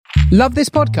Love this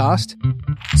podcast?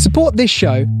 Support this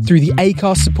show through the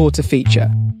Acast supporter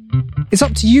feature. It's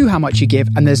up to you how much you give,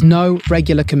 and there's no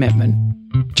regular commitment.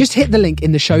 Just hit the link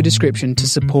in the show description to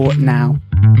support now.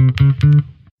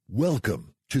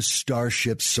 Welcome to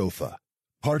StarShipSofa,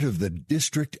 part of the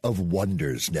District of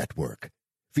Wonders network,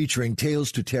 featuring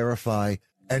Tales to Terrify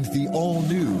and the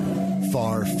all-new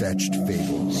Far-Fetched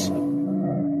Fables.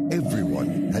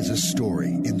 Everyone has a story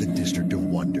in the District of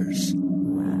Wonders.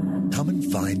 Come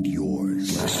and find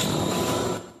yours.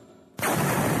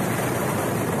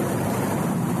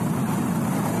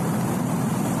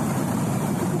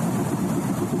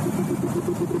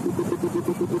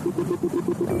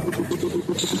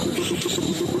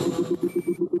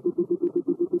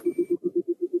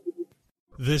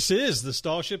 This is the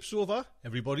StarShipSofa.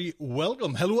 Everybody,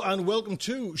 welcome. Hello and welcome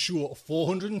to show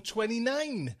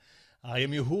 429. I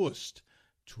am your host,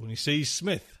 Tony C.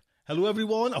 Smith. Hello,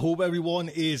 everyone. I hope everyone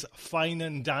is fine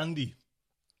and dandy.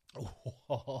 Oh,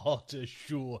 what a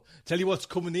show. Tell you what's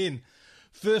coming in.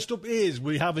 First up is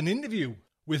we have an interview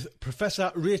with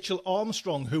Professor Rachel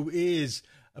Armstrong, who is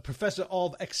a professor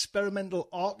of experimental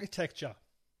architecture.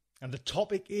 And the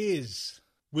topic is,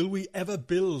 will we ever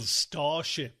build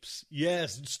starships?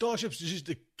 Yes, starships is just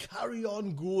to carry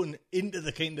on going into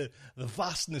the kind of the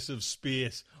vastness of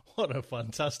space. What a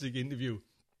fantastic interview.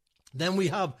 Then we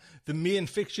have the main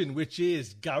fiction, which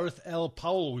is Gareth L.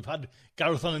 Powell. We've had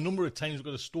Gareth on a number of times. We've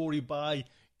got a story by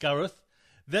Gareth.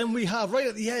 Then we have, right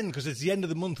at the end, because it's the end of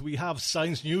the month, we have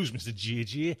Science News, Mr.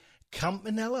 J.J.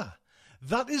 Campanella.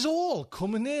 That is all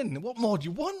coming in. What more do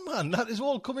you want, man? That is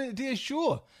all coming in today's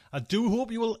show. I do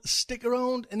hope you will stick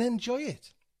around and enjoy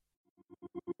it.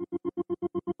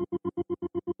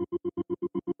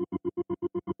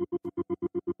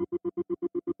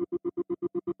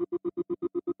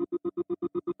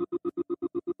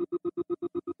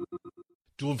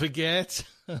 Don't forget,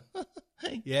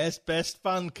 yes, best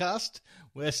fan cast.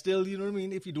 We're still, you know what I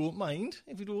mean, if you don't mind,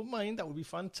 that would be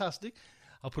fantastic.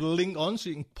 I'll put a link on so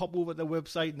you can pop over to the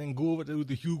website and then go over to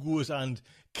the Hugos and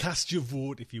cast your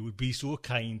vote if you would be so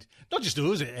kind. Not just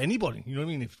us, anybody, you know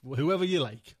what I mean, whoever you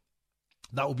like.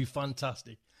 That would be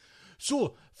fantastic.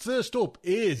 So, first up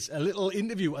is a little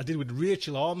interview I did with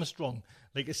Rachel Armstrong.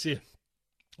 Like I say,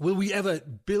 will we ever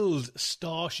build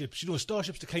starships? You know,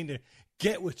 starships to kind of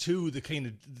get to the kind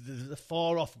of the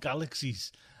far-off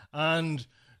galaxies. And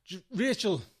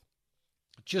Rachel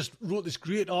just wrote this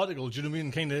great article, do you know what I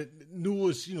mean, kind of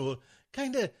knows, you know,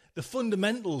 kind of the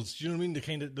fundamentals, do you know what I mean, the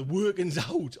kind of the workings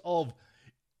out of,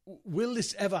 will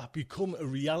this ever become a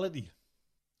reality?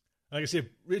 Like I say,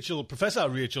 Professor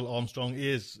Rachel Armstrong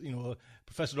is, you know,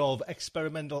 Professor of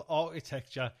Experimental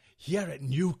Architecture here at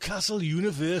Newcastle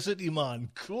University, man.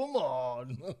 Come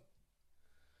on.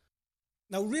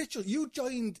 Now, Rachel, you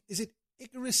joined, is it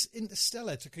Icarus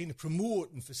Interstellar, to kind of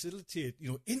promote and facilitate, you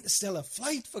know, interstellar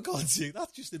flight, for God's sake.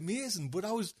 That's just amazing. But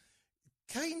I was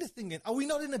kind of thinking, are we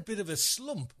not in a bit of a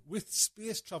slump with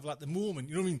space travel at the moment?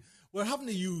 You know what I mean? We're having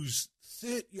to use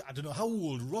 30, I don't know how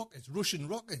old rockets, Russian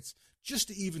rockets, just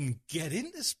to even get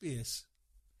into space.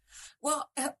 Well,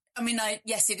 I mean,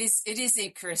 yes, it is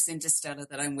Icarus Interstellar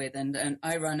that I'm with, and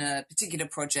I run a particular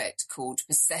project called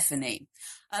Persephone.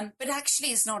 But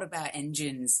actually, it's not about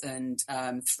engines and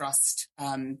thrust.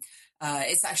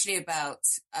 It's actually about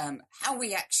how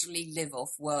we actually live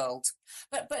off-world.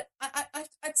 But I'd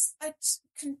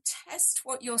contest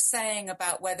what you're saying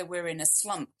about whether we're in a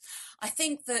slump. I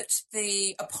think that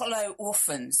the Apollo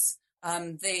orphans,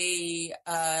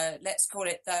 let's call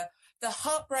it the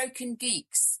heartbroken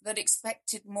geeks that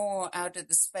expected more out of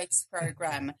the space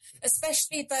program,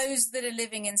 especially those that are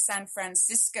living in San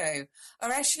Francisco,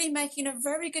 are actually making a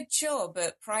very good job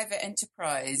at private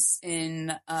enterprise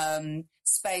in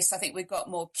space. I think we've got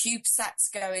more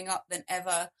CubeSats going up than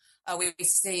ever. We're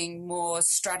seeing more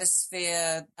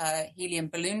stratosphere helium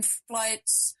balloon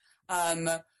flights.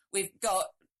 We've got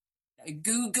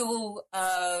Google,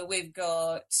 we've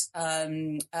got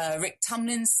Rick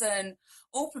Tumlinson,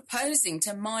 all proposing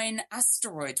to mine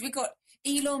asteroids. We've got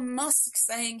Elon Musk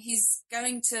saying he's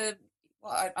going to,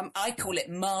 I call it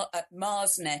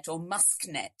MarsNet or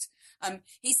MuskNet.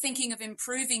 He's thinking of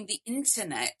improving the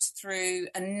internet through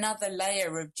another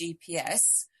layer of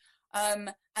GPS,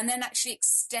 and then actually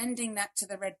extending that to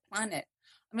the red planet.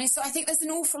 I mean, so I think there's an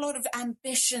awful lot of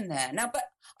ambition there. Now,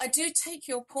 but I do take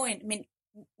your point. I mean,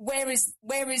 where is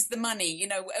the money? You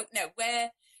know,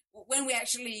 when we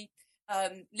actually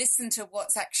listen to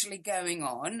what's actually going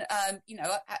on, you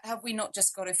know, have we not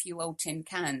just got a few old tin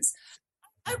cans?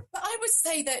 I would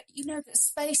say that, you know, that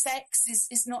SpaceX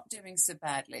is not doing so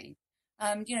badly.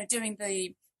 You know, doing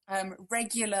the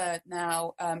regular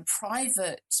now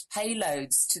private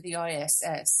payloads to the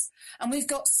ISS. And we've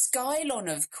got Skylon,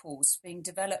 of course, being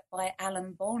developed by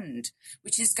Alan Bond,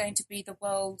 which is going to be the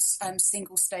world's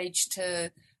single stage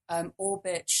to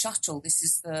orbit shuttle. This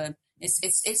is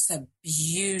it's a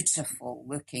beautiful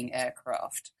looking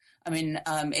aircraft. I mean,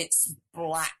 it's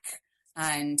black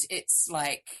and it's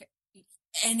like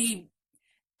any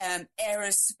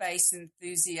aerospace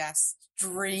enthusiast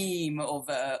dream of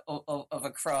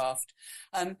a craft.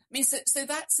 I mean, so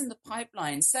that's in the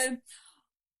pipeline. So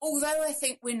although I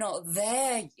think we're not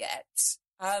there yet,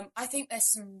 I think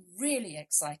there's some really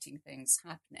exciting things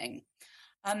happening.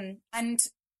 And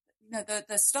you know,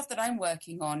 the stuff that I'm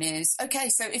working on is, okay,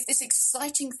 so if this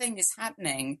exciting thing is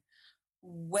happening,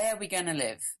 where are we going to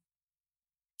live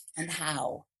and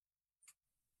how?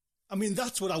 I mean,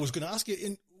 that's what I was going to ask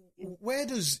you. Where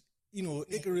does,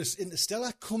 Icarus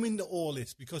Interstellar come into all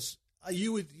this? Because are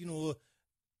you,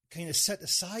 kind of set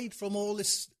aside from all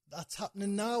this that's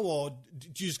happening now, or do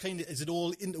you just is it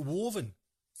all interwoven?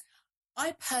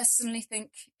 I personally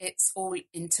think it's all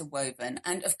interwoven.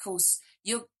 And of course,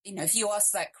 if you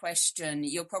ask that question,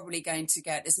 you're probably going to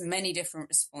get as many different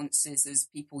responses as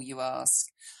people you ask.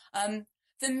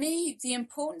 For me, the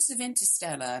importance of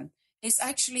Interstellar is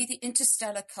actually the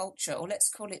interstellar culture, or let's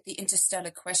call it the interstellar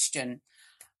question.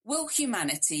 Will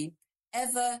humanity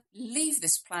ever leave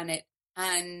this planet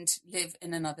and live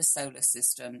in another solar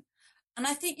system? And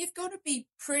I think you've got to be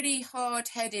pretty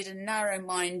hard-headed and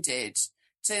narrow-minded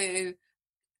to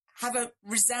have a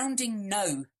resounding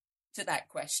no to that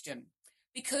question,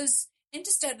 because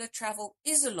interstellar travel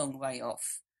is a long way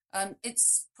off.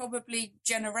 It's probably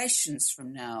generations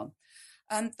from now.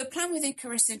 The plan with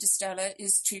Icarus Interstellar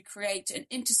is to create an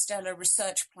interstellar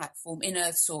research platform in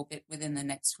Earth's orbit within the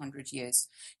next 100 years.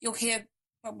 You'll hear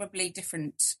probably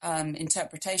different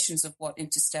interpretations of what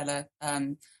interstellar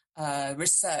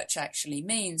research actually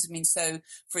means. I mean, so,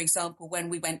 for example, when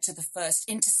we went to the first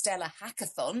interstellar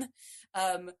hackathon,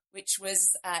 which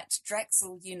was at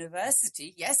Drexel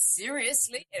University, yes,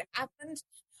 seriously, it happened.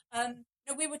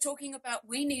 We were talking about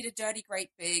we need a dirty,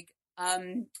 great big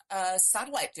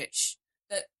satellite dish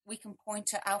that we can point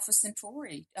to Alpha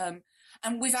Centauri.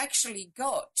 And we've actually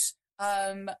got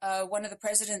one of the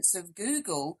presidents of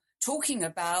Google talking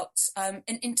about an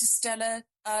interstellar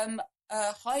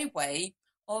highway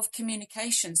of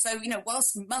communication. So,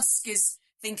 whilst Musk is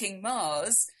thinking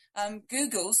Mars,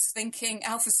 Google's thinking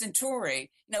Alpha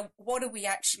Centauri. What do we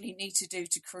actually need to do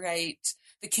to create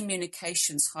the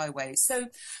communications highway? So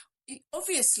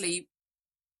obviously,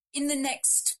 in the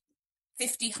next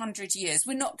 50, 100 years,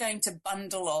 we're not going to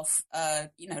bundle off,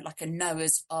 like a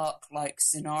Noah's Ark-like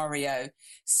scenario,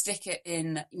 stick it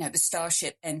in, the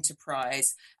Starship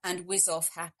Enterprise and whiz off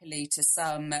happily to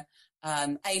some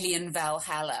alien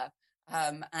Valhalla,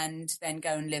 and then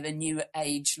go and live a new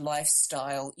age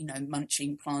lifestyle,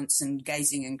 munching plants and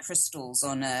gazing in crystals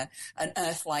on an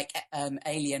Earth-like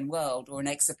alien world or an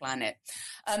exoplanet.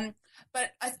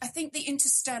 But I think the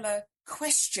interstellar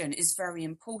question is very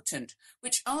important,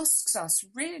 which asks us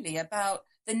really about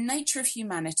the nature of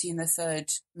humanity in the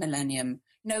third millennium.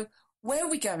 Where are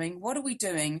we going? What are we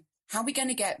doing? How are we going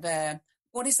to get there?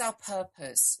 What is our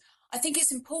purpose? I think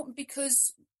it's important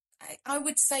because I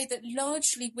would say that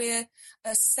largely we're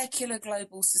a secular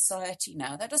global society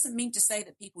now. That doesn't mean to say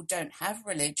that people don't have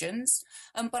religions,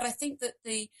 but I think that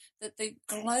the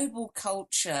global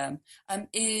culture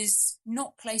is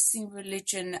not placing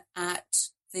religion at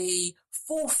the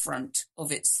forefront of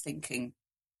its thinking.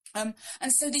 And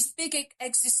so these big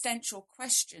existential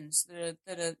questions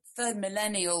that are third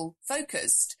millennial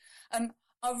focused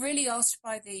are really asked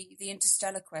by the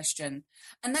interstellar question.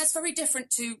 And that's very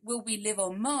different to will we live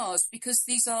on Mars, because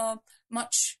these are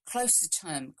much closer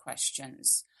term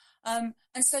questions. And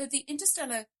so the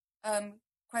interstellar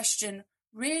question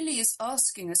really is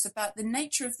asking us about the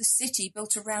nature of the city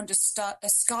built around a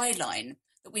skyline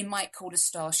that we might call a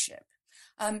starship.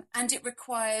 And it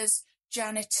requires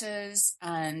janitors,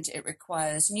 and it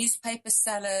requires newspaper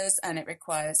sellers, and it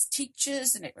requires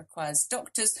teachers, and it requires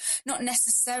doctors, not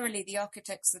necessarily the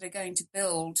architects that are going to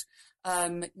build,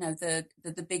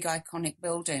 the big iconic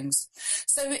buildings.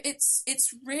 So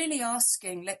it's really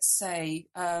asking, let's say,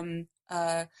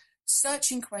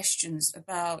 searching questions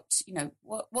about,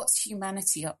 what's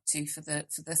humanity up to for the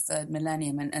third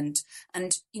millennium, and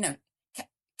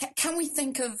can we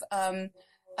think of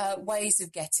ways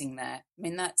of getting there? I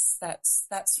mean, that's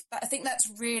I think that's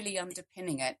really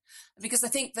underpinning it, because I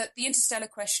think that the interstellar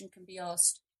question can be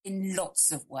asked in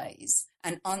lots of ways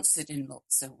and answered in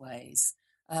lots of ways.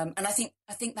 And I think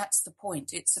that's the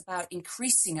point. It's about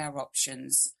increasing our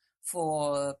options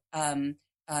for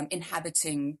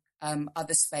inhabiting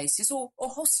other spaces or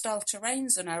hostile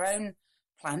terrains on our own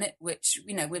planet, which,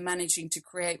 we're managing to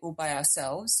create all by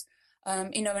ourselves,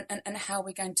 and how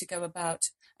we're going to go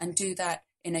about and do that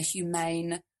in a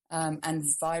humane and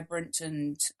vibrant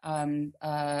and,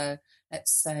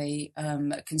 let's say,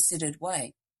 a considered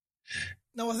way.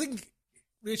 Now, I think,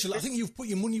 Rachel, you've put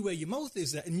your money where your mouth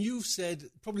is there, and you've said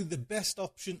probably the best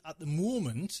option at the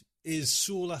moment is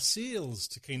solar sails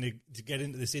to get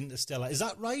into this interstellar. Is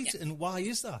that right? Yeah. And why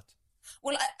is that?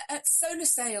 Well, solar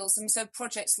sails, and so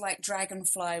projects like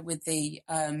Dragonfly with the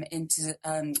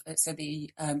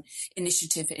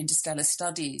Initiative for Interstellar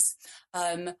Studies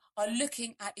are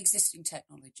looking at existing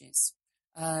technologies,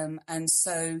 and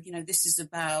so this is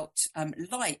about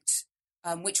light,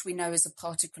 which we know is a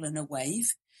particle and a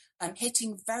wave,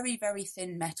 hitting very, very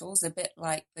thin metals, a bit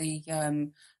like the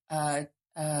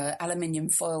aluminium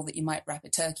foil that you might wrap a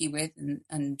turkey with,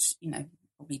 and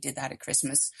probably did that at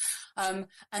Christmas. And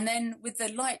then with the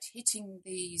light hitting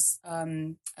these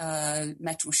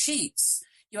metal sheets,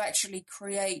 you actually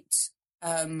create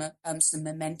some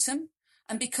momentum.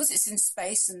 And because it's in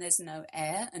space and there's no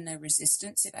air and no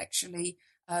resistance, it actually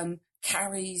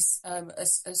carries a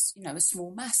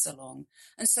small mass along.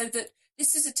 And so that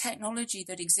this is a technology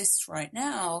that exists right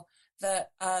now that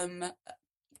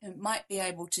might be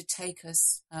able to take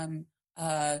us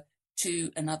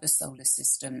to another solar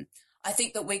system. I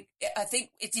think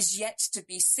it is yet to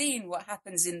be seen what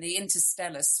happens in the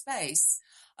interstellar space,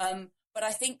 but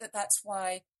I think that's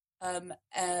why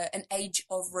an age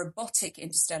of robotic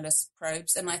interstellar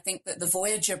probes, and I think that the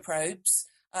Voyager probes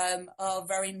are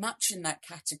very much in that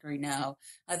category now.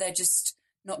 They're just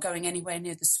not going anywhere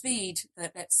near the speed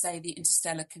that, let's say, the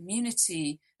interstellar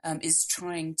community is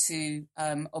trying to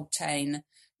obtain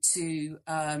to,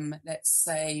 let's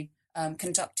say,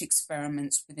 conduct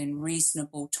experiments within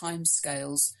reasonable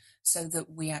timescales, so that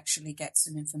we actually get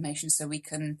some information, so we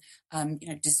can,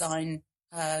 design,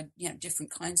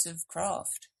 different kinds of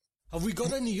craft. Have we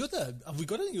got any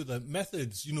other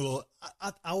methods,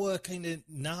 at our kind of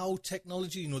now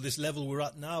technology, this level we're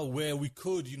at now, where we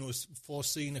could,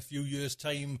 foresee in a few years'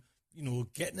 time,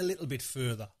 getting a little bit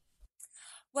further?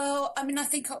 Well, I mean, I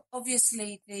think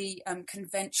obviously the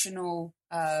conventional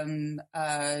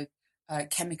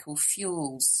chemical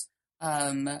fuels,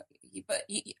 but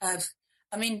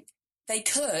I mean, they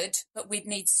could, but we'd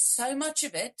need so much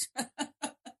of it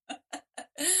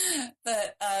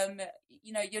that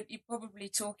you're probably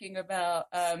talking about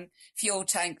fuel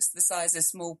tanks the size of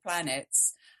small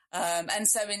planets, and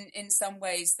so in some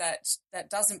ways that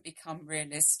doesn't become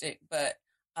realistic, but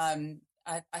I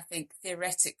think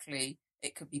theoretically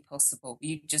it could be possible.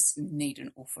 You just need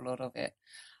an awful lot of it.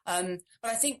 But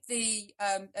I think the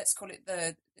let's call it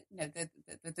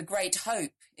the great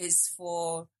hope is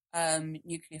for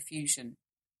nuclear fusion,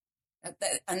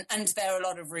 and there are a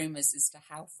lot of rumours as to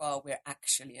how far we're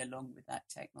actually along with that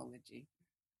technology.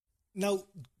 Now,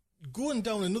 going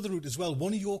down another route as well, I've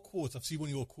seen one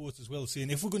of your quotes as well, saying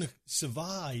if we're going to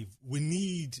survive, we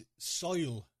need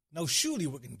soil. Now, surely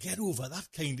we can get over that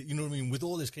kind of, with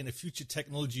all this kind of future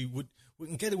technology, we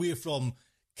can get away from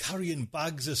carrying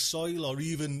bags of soil or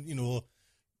even,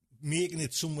 making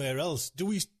it somewhere else. Do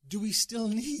we still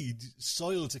need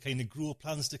soil to kind of grow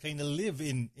plants to kind of live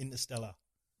in interstellar?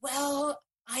 Well,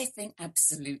 I think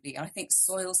absolutely. I think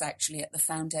soil's actually at the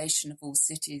foundation of all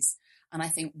cities. And I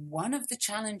think one of the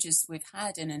challenges we've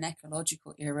had in an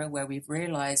ecological era where we've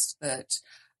realized that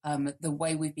the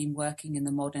way we've been working in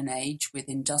the modern age with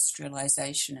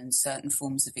industrialization and certain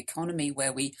forms of economy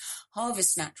where we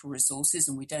harvest natural resources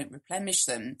and we don't replenish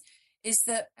them, is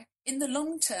that in the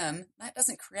long term, that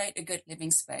doesn't create a good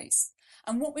living space.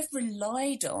 And what we've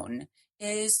relied on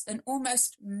is an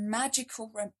almost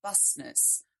magical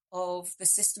robustness of the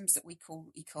systems that we call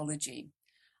ecology.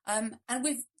 And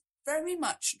we've very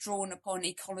much drawn upon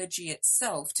ecology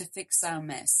itself to fix our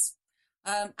mess.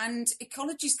 And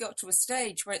ecology's got to a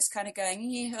stage where it's kind of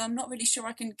going, yeah, I'm not really sure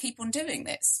I can keep on doing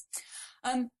this.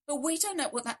 But we don't know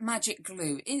what that magic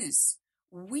glue is.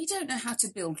 We don't know how to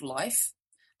build life,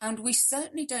 and we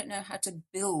certainly don't know how to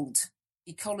build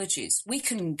ecologies. We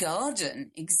can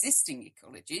garden existing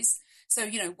ecologies. So,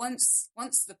 once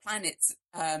the planet's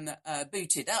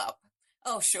booted up,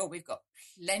 oh, sure, we've got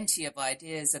plenty of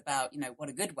ideas about, what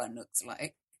a good one looks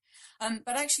like.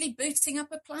 But actually booting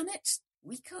up a planet,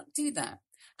 we can't do that.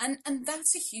 And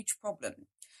that's a huge problem.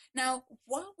 Now,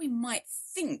 while we might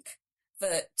think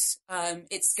that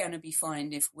it's going to be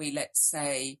fine if we, let's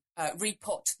say,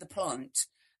 repot the plant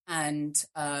and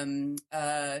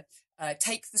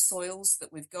take the soils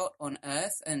that we've got on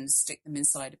Earth and stick them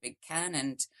inside a big can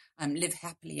and live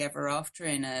happily ever after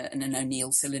in an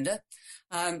O'Neill cylinder,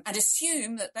 and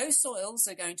assume that those soils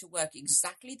are going to work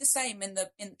exactly the same in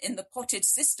the potted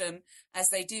system as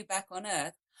they do back on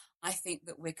Earth, I think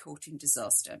that we're caught in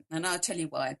disaster. And I'll tell you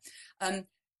why.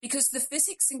 Because the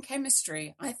physics and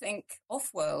chemistry, I think,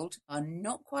 off-world are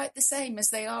not quite the same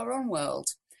as they are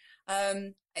on-world.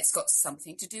 It's got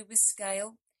something to do with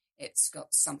scale. It's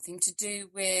got something to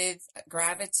do with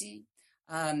gravity,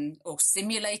 or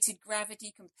simulated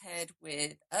gravity compared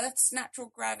with Earth's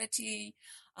natural gravity.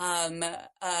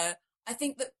 I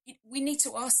think that we need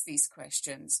to ask these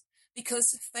questions,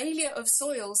 because failure of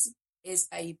soils is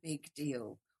a big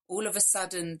deal. All of a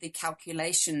sudden, the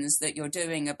calculations that you're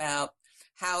doing about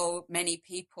how many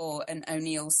people an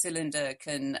O'Neill cylinder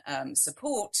can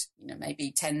support,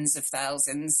 maybe tens of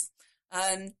thousands,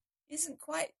 isn't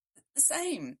quite the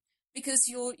same, because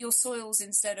your soils,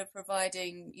 instead of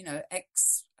providing,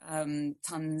 X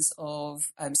tons of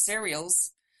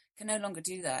cereals, can no longer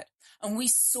do that. And we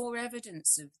saw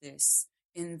evidence of this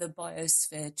in the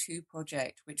Biosphere 2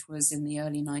 project, which was in the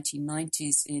early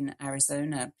 1990s in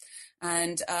Arizona.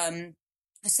 And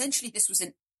essentially, this was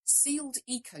an sealed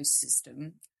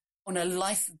ecosystem on a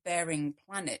life-bearing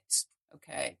planet,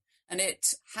 okay? And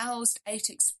it housed 8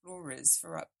 explorers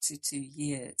for up to 2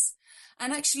 years.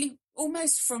 And actually,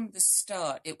 almost from the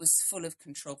start, it was full of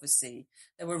controversy.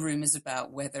 There were rumors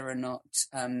about whether or not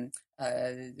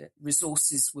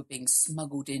resources were being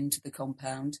smuggled into the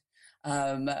compound,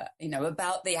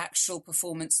 about the actual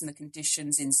performance and the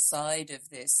conditions inside of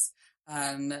this,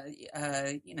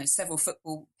 several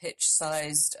football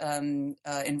pitch-sized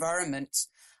environment,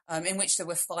 in which there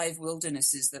were 5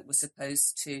 wildernesses that were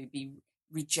supposed to be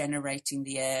regenerating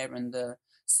the air and the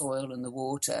soil and the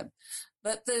water.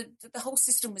 But the whole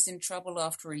system was in trouble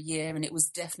after a year, and it was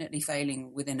definitely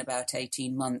failing within about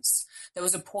 18 months. There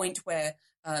was a point where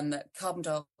carbon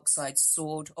dioxide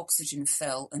soared, oxygen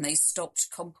fell, and they stopped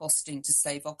composting to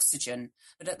save oxygen.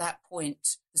 But at that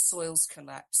point, the soils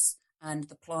collapse and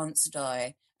the plants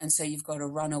die, and so you've got to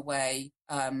run away,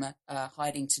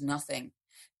 hiding to nothing.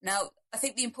 Now, I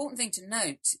think the important thing to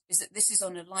note is that this is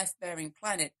on a life-bearing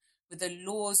planet with the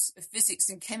laws of physics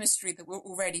and chemistry that we're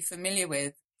already familiar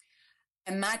with.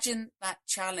 Imagine that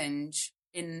challenge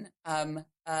in a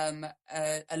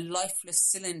lifeless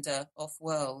cylinder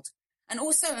off-world. And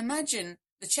also imagine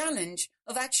the challenge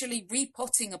of actually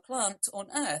repotting a plant on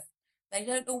Earth. They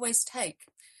don't always take.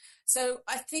 So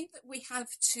I think that we have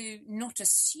to not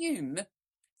assume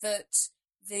that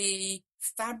the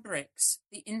fabrics,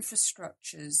 the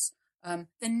infrastructures, the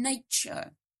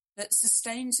nature that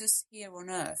sustains us here on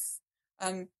Earth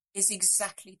is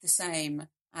exactly the same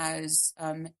as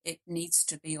it needs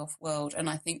to be off-world. And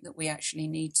I think that we actually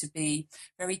need to be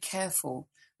very careful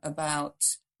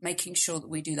about making sure that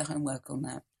we do the homework on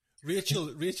that.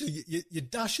 Rachel, you're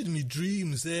dashing me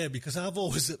dreams there, because I've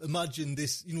always imagined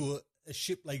this, a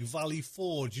ship like Valley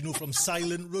Forge, from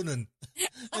Silent Running.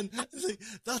 And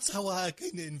that's how I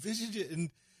kind of envisage it.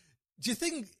 And do you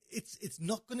think it's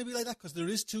not going to be like that, because there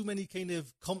is too many kind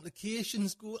of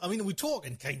complications we're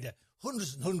talking kind of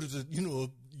hundreds and hundreds of,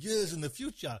 years in the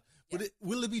future, but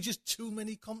will there be just too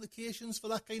many complications for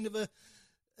that kind of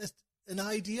an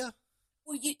idea?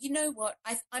 Well, you know what?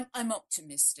 I'm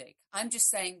optimistic. I'm just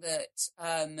saying that,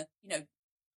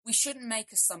 we shouldn't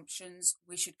make assumptions.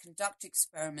 We should conduct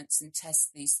experiments and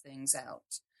test these things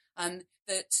out.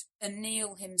 That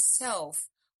O'Neill himself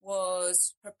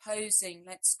was proposing,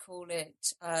 let's call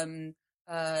it, kind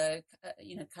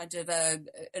of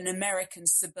an American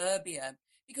suburbia,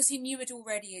 because he knew it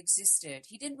already existed.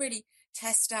 He didn't really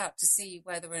test out to see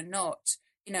whether or not,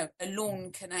 a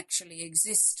lawn can actually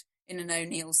exist in an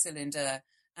O'Neill cylinder.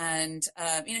 And,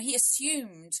 he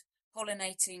assumed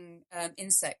pollinating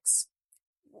insects.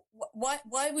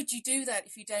 Why would you do that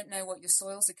if you don't know what your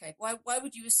soils are capable? Why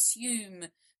would you assume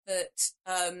that,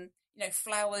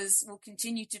 flowers will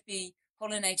continue to be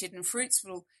pollinated and fruits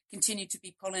will continue to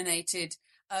be pollinated,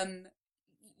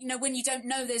 when you don't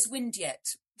know there's wind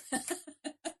yet?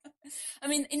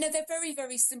 They're very,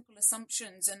 very simple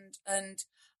assumptions, and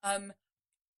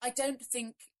I don't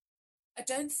think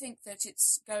that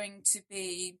it's going to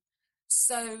be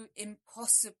so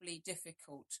impossibly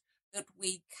difficult that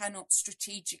we cannot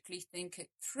strategically think it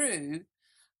through.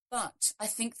 But I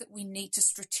think that we need to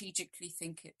strategically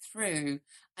think it through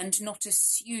and not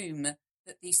assume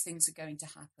that these things are going to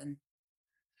happen.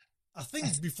 I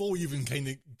think before we even kind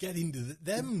of get into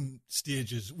them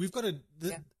stages, we've got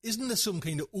isn't there some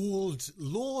kind of old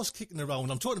laws kicking around?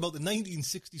 I'm talking about the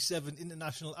 1967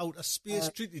 International Outer Space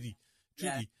Treaty.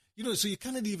 So you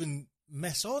cannot even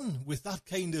mess on with that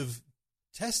kind of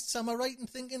tests, am I right in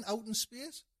thinking, out in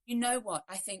space? You know what?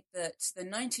 I think that the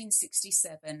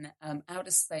 1967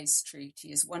 Outer Space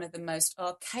Treaty is one of the most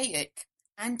archaic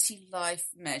anti-life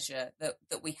measure that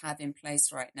we have in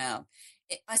place right now.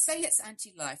 I say it's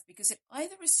anti-life because it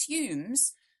either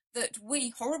assumes that we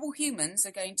horrible humans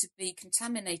are going to be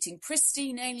contaminating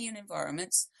pristine alien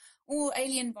environments, or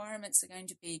alien environments are going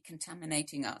to be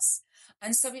contaminating us.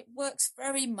 And so it works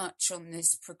very much on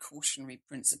this precautionary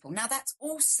principle. Now, that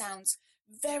all sounds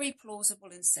very plausible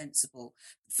and sensible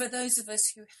for those of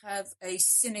us who have a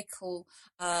cynical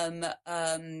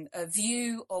a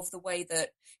view of the way that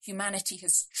humanity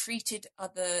has treated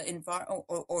other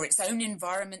or its own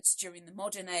environments during the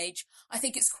modern age. I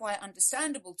think it's quite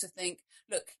understandable to think,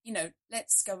 look,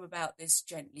 let's go about this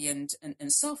gently and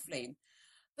softly.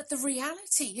 But the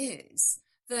reality is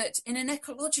that in an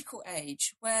ecological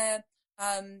age where,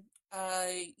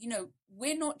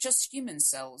 we're not just human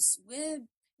cells,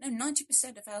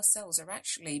 90% of our cells are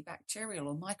actually bacterial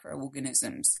or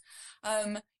microorganisms.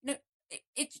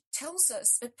 It tells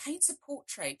us, it paints a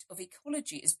portrait of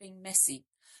ecology as being messy.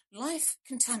 Life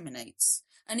contaminates.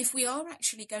 And if we are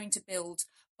actually going to build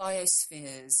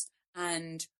biospheres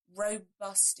and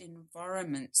robust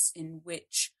environments in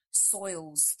which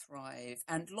soils thrive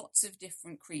and lots of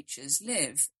different creatures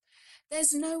live,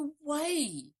 there's no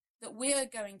way that we are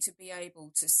going to be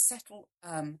able to settle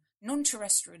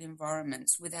non-terrestrial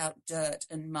environments without dirt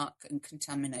and muck and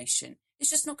contamination. It's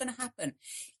just not going to happen.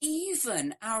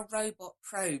 Even our robot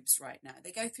probes right now,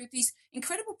 they go through these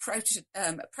incredible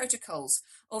protocols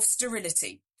of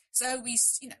sterility. So we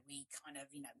kind of,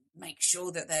 make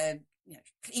sure that they're,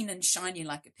 clean and shiny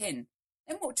like a pin.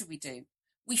 Then what do?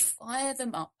 We fire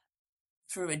them up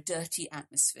through a dirty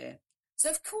atmosphere.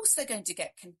 So of course they're going to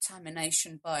get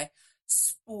contamination by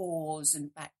spores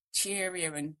and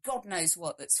bacteria and God knows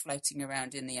what that's floating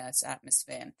around in the Earth's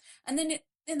atmosphere. And then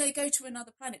they go to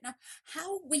another planet. Now,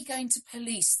 how are we going to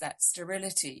police that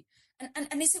sterility?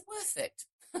 And is it worth it?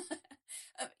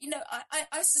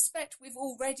 I suspect we've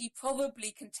already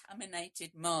probably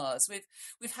contaminated Mars.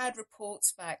 We've had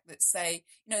reports back that say,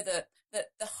 that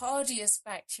the hardiest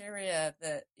bacteria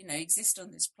that, exist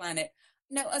on this planet,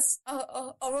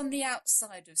 are on the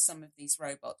outside of some of these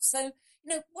robots. So,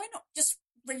 why not just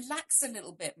relax a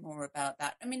little bit more about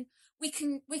that? I mean, we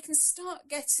can start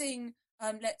getting,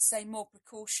 let's say, more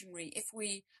precautionary if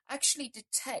we actually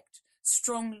detect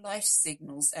strong life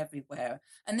signals everywhere.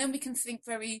 And then we can think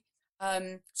very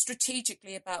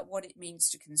strategically about what it means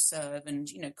to conserve and,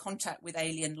 contact with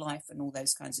alien life and all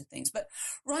those kinds of things. But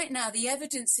right now, the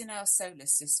evidence in our solar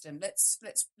system, let's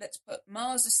put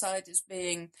Mars aside as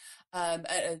being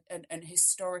an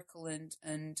historical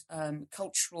and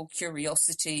cultural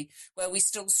curiosity where we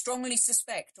still strongly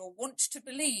suspect or want to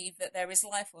believe that there is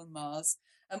life on Mars.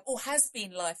 Or has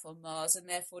been life on Mars, and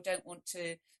therefore don't want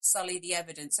to sully the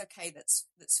evidence. Okay, that's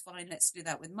fine. Let's do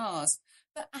that with Mars.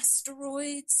 But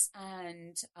asteroids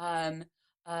and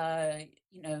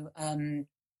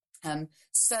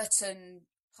certain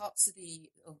parts of the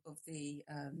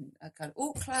kind of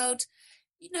Oort cloud,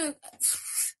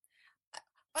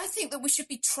 I think that we should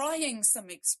be trying some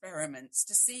experiments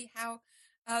to see how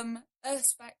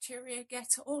Earth's bacteria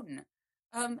get on.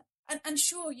 And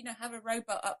sure, have a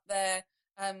robot up there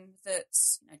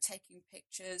that's taking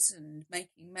pictures and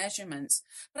making measurements.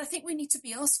 But I think we need to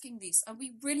be asking these, and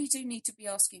we really do need to be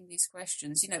asking these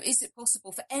questions. Is it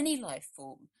possible for any life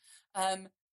form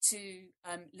to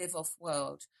live off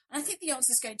world? And I think the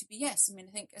answer is going to be yes. I mean,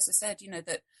 I think, as I said,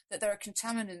 that there are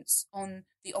contaminants on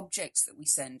the objects that we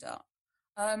send up.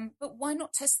 But why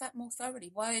not test that more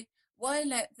thoroughly? Why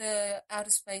let the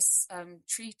Outer Space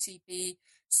Treaty be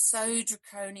so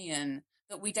draconian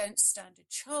that we don't stand a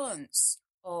chance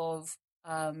of,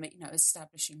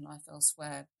 establishing life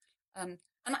elsewhere? And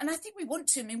I think we want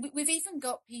to. I mean, we've even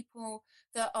got people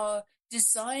that are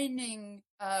designing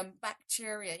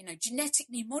bacteria,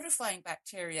 genetically modifying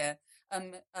bacteria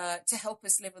to help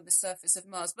us live on the surface of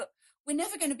Mars. But we're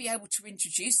never going to be able to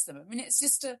introduce them. I mean,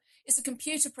 it's a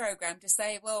computer program to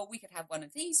say, well, we could have one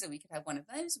of these, or we could have one of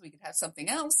those, or we could have something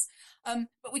else.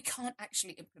 But we can't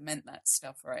actually implement that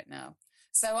stuff right now.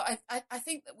 So I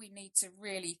think that we need to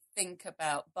really think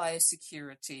about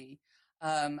biosecurity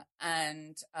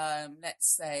and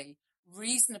let's say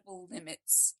reasonable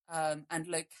limits and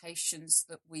locations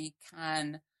that we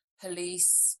can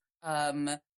police,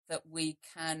 that we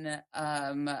can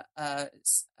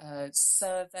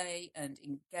survey and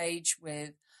engage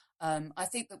with. I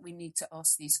think that we need to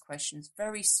ask these questions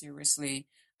very seriously,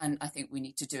 and I think we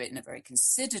need to do it in a very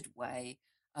considered way,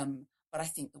 but I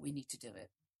think that we need to do it.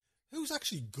 who's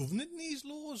actually governing these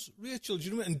laws, Rachel? Do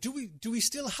you know what I mean? And do we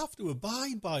still have to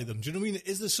abide by them? Do you know what I mean?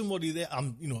 Is there somebody there,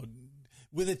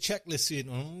 with a checklist saying,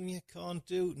 "Oh, you can't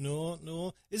do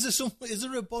no"? Is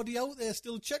there a body out there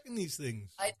still checking these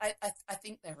things? I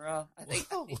think there are. I think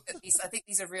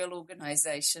these are real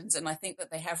organisations, and I think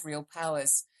that they have real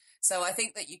powers. So I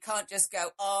think that you can't just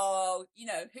go,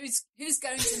 who's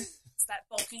going to mix that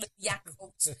bottle of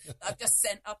Yakult that I've just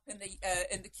sent up in the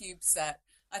CubeSat.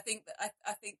 I think that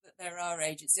there are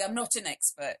agencies. I'm not an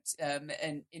expert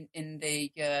in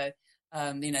the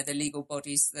the legal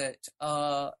bodies that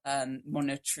are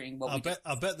monitoring what we do.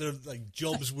 I bet they're like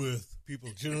jobs worth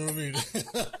people. Do you know what I mean?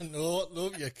 No,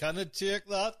 look, you cannot take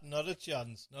that. Not a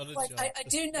chance. Not a chance. I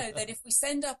do know that if we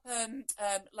send up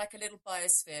like a little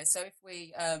biosphere, so if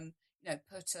we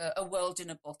put a world in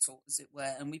a bottle, as it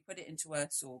were, and we put it into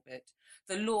Earth's orbit,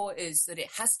 the law is that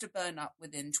it has to burn up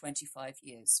within 25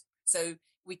 years. So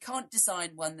we can't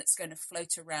design one that's going to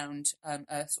float around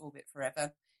Earth's orbit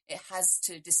forever. It has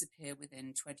to disappear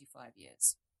within 25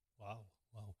 years. Wow.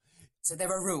 So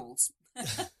there are rules.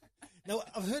 Now,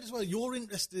 I've heard as well you're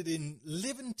interested in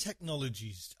living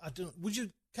technologies. Would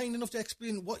you kind enough to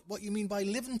explain what you mean by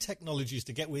living technologies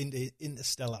to get into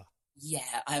interstellar?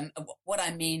 Yeah, what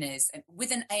I mean is,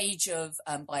 with an age of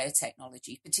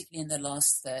biotechnology, particularly in the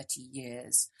last 30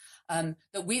 years,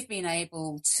 that we've been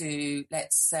able to,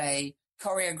 let's say,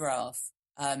 choreograph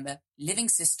living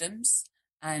systems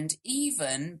and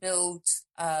even build,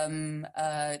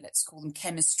 let's call them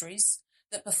chemistries,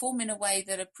 that perform in a way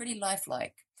that are pretty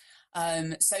lifelike.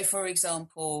 So, for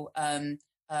example,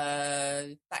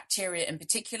 bacteria in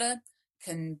particular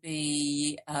can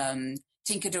be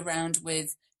tinkered around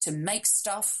with to make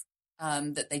stuff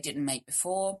that they didn't make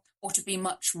before, or to be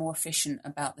much more efficient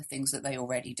about the things that they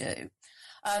already do.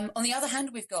 On the other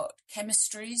hand, we've got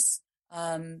chemistries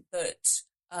that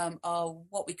are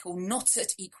what we call not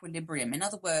at equilibrium. In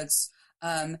other words,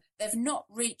 they've not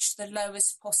reached the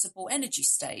lowest possible energy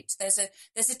state. There's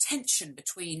a tension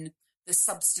between the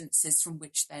substances from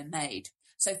which they're made.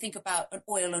 So think about an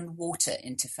oil and water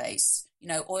interface.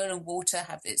 Oil and water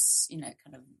have this, kind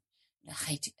of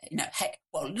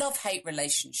love-hate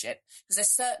relationship, because there's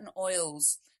certain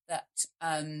oils that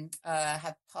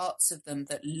have parts of them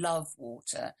that love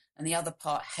water and the other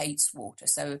part hates water.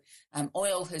 So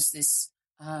oil has this,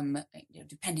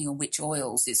 depending on which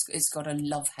oils, it's got a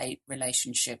love-hate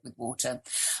relationship with water.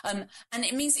 And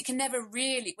it means it can never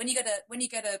really, when you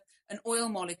get an oil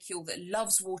molecule that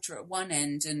loves water at one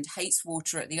end and hates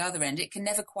water at the other end, it can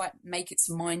never quite make its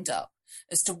mind up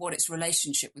as to what its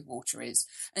relationship with water is.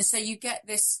 And so you get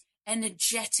this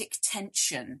energetic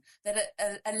tension that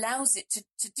allows it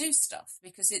to do stuff,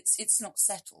 because it's not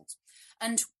settled.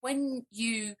 And when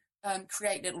you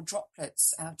create little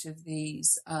droplets out of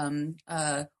these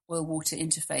oil-water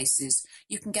interfaces,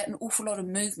 you can get an awful lot of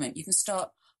movement. You can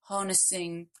start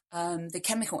harnessing the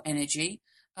chemical energy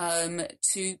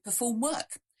to perform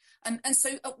work. And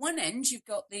so at one end, you've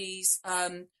got these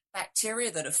bacteria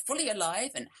that are fully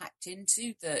alive and hacked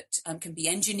into, that can be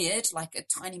engineered like a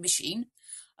tiny machine.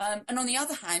 And on the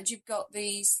other hand, you've got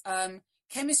these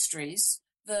chemistries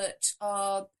that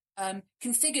are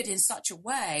configured in such a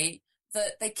way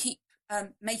that they keep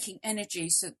making energy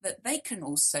so that they can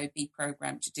also be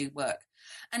programmed to do work.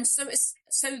 And so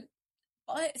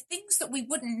things that we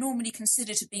wouldn't normally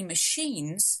consider to be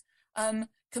machines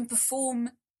can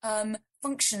perform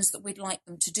functions that we'd like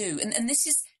them to do. And this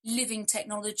is living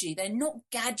technology. They're not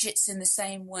gadgets in the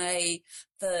same way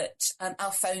that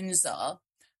our phones are,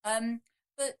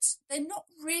 but they're not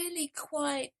really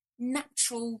quite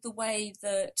natural the way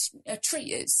that a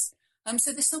tree is.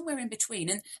 So they're somewhere in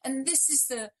between. And this is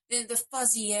the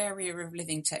fuzzy area of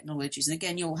living technologies. And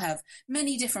again, you'll have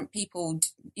many different people,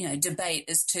 debate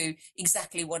as to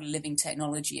exactly what a living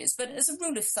technology is. But as a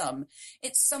rule of thumb,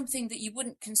 it's something that you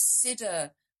wouldn't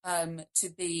consider to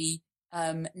be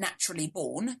naturally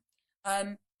born.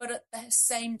 But at the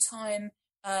same time,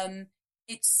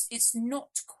 it's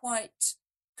not quite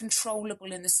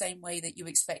controllable in the same way that you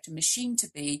expect a machine to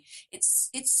be. It's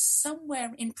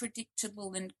somewhere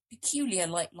unpredictable and peculiar,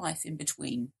 like life in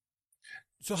between.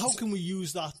 So how can we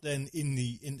use that then in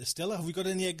the interstellar? Have we got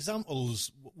any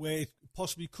examples where it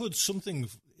possibly could something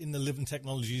in the living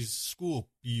technologies scope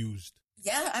be used?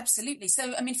 Yeah, absolutely.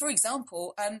 So, for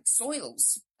example,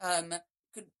 soils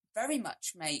could very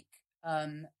much make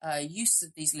use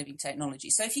of these living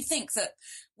technologies. So if you think that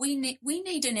we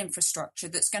need an infrastructure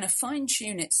that's going to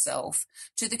fine-tune itself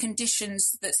to the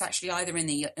conditions that's actually either in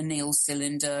the anneal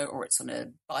cylinder, or it's on a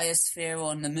biosphere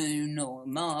on the moon or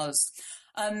Mars,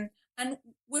 and And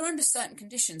we're under certain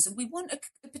conditions, and we want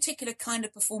a particular kind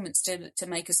of performance to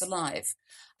make us alive,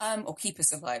 or keep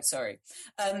us alive, sorry.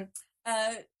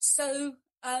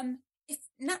 If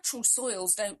natural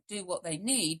soils don't do what they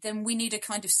need, then we need a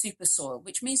kind of super soil,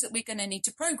 which means that we're going to need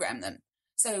to program them.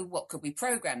 So what could we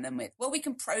program them with? Well, we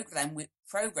can program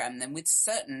them with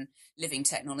certain living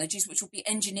technologies, which will be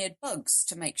engineered bugs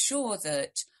to make sure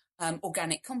that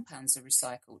organic compounds are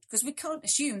recycled, because we can't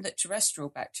assume that terrestrial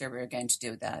bacteria are going to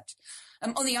do that.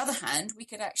 On the other hand, we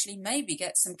could actually maybe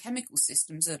get some chemical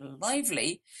systems that are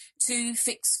lively to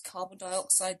fix carbon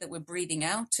dioxide that we're breathing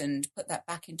out and put that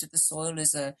back into the soil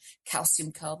as a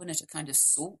calcium carbonate, a kind of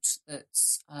salt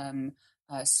that's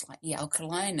slightly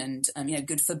alkaline and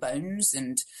good for bones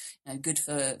and good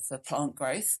for plant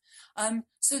growth.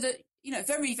 So that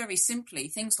very, very simply,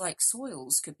 things like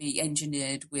soils could be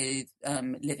engineered with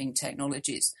living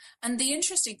technologies. And the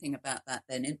interesting thing about that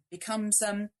then, it becomes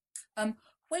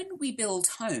when we build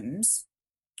homes,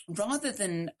 rather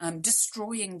than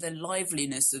destroying the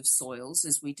liveliness of soils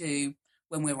as we do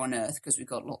when we're on Earth, because we've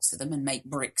got lots of them, and make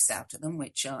bricks out of them,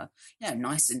 which are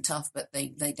nice and tough, but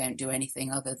they don't do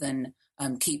anything other than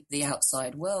keep the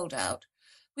outside world out.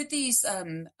 With these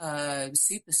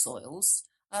super soils,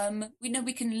 we know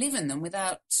we can live in them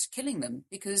without killing them,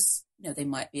 because they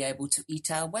might be able to eat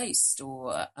our waste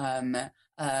or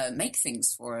make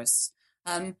things for us.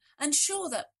 And sure,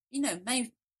 that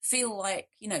may feel like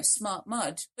smart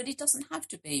mud, but it doesn't have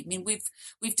to be. I mean,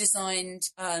 we've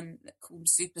designed called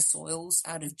super soils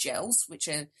out of gels, which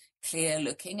are clear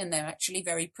looking, and they're actually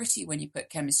very pretty when you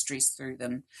put chemistries through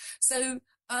them. So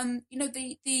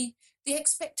the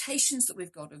expectations that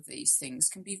we've got of these things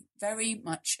can be very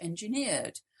much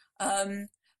engineered.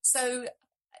 So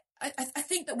I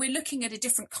think that we're looking at a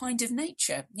different kind of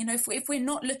nature. If we're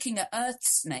not looking at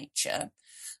Earth's nature,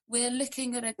 we're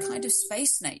looking at a kind of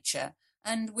space nature.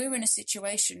 And we're in a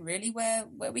situation really where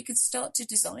we could start to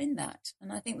design that.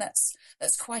 And I think that's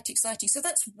quite exciting. So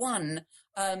that's one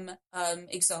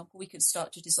example. We could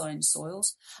start to design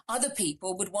soils. Other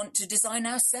people would want to design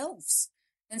ourselves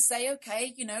and say,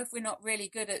 okay, if we're not really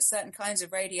good at certain kinds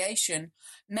of radiation,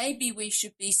 maybe we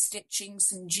should be stitching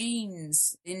some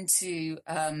genes into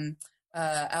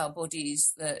our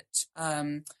bodies that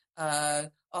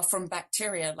are from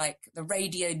bacteria, like the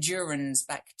radiodurans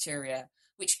bacteria,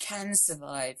 which can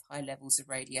survive high levels of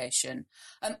radiation.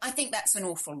 I think that's an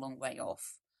awful long way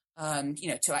off,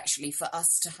 to actually for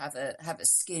us to have a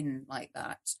skin like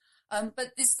that.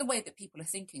 But it's the way that people are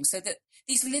thinking, so that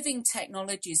these living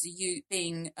technologies are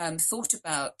being thought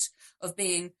about, of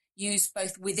being used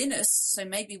both within us. So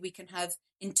maybe we can have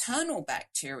internal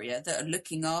bacteria that are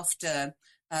looking after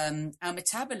our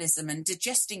metabolism and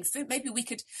digesting food. Maybe we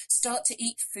could start to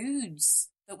eat foods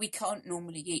that we can't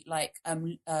normally eat, like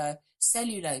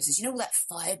celluloses. All that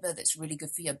fiber that's really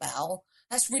good for your bowel?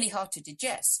 That's really hard to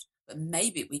digest. But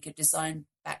maybe we could design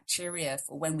bacteria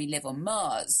for when we live on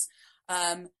Mars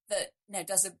that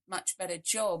does a much better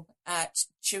job at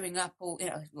chewing up all,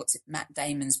 Matt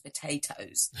Damon's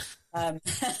potatoes. Maybe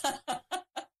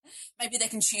they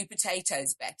can chew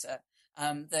potatoes better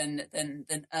than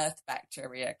Earth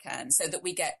bacteria can, so that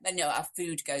we get, our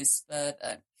food goes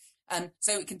further.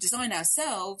 So we can design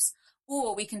ourselves,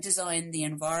 or we can design the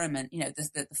environment,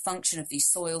 the function of these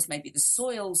soils. Maybe the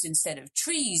soils, instead of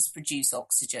trees, produce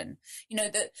oxygen.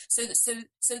 So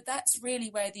that's really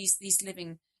where these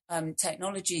living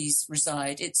technologies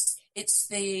reside. It's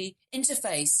the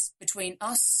interface between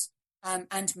us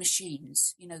and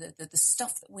machines. The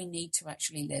stuff that we need to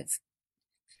actually live.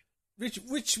 Rich,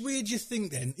 which way do you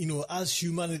think then, as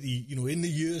humanity, in the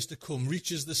years to come,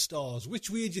 reaches the stars, which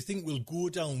way do you think we'll go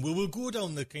down? Will we go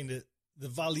down the kind of the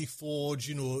Valley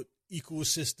Forge,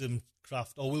 ecosystem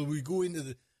craft, or will we go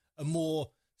into a more,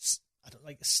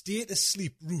 state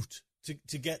asleep route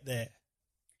to get there?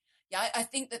 Yeah, I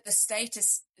think that the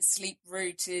status sleep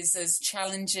route is as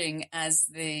challenging as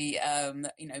the,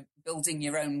 building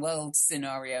your own world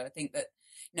scenario. I think that,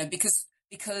 because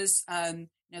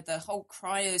the whole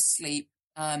cryosleep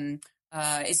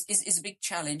is a big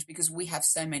challenge, because we have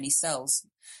so many cells.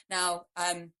 Now,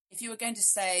 if you were going to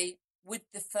say, would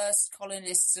the first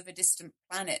colonists of a distant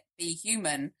planet be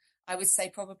human? I would say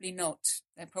probably not.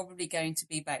 They're probably going to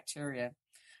be bacteria.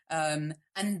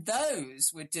 And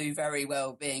those would do very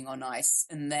well being on ice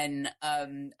and then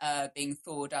being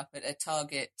thawed up at a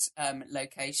target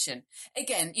location.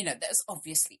 Again, there's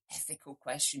obviously ethical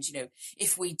questions.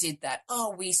 If we did that,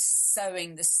 are we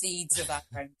sowing the seeds of our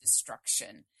own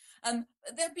destruction?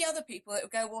 There'd be other people that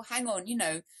would go, well, hang on,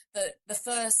 the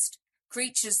first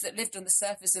creatures that lived on the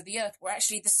surface of the earth were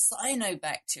actually the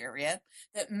cyanobacteria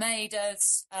that made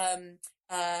Earth's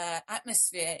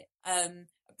atmosphere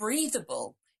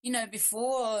breathable.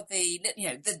 Before the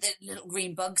little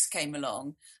green bugs came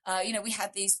along, we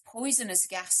had these poisonous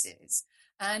gases,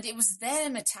 and it was their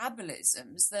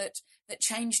metabolisms that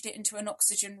changed it into an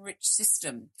oxygen-rich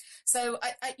system. So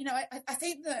I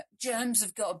think that germs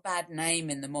have got a bad name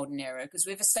in the modern era because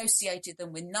we've associated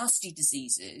them with nasty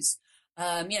diseases,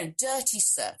 dirty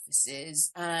surfaces,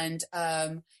 and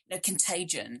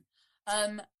contagion.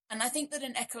 And I think that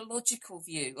an ecological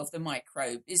view of the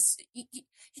microbe is,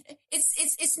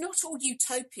 it's not all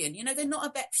utopian. They're not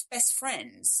our best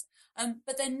friends,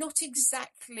 but they're not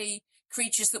exactly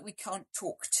creatures that we can't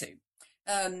talk to.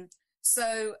 And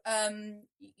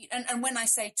when I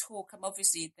say talk, I'm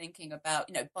obviously thinking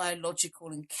about,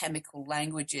 biological and chemical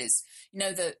languages.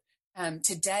 That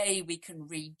today we can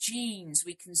read genes,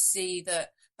 we can see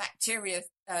that bacteria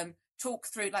talk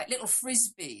through like little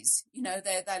frisbees.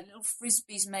 They're little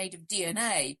frisbees made of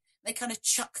DNA. They kind of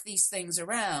chuck these things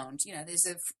around.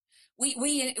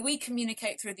 We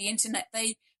communicate through the internet.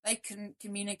 They can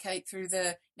communicate through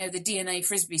the DNA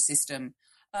frisbee system.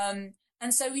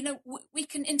 And so, we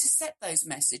can intercept those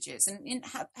messages and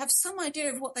have some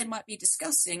idea of what they might be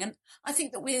discussing. And I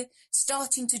think that we're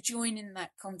starting to join in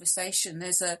that conversation.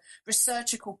 There's a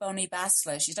researcher called Bonnie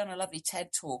Bassler. She's done a lovely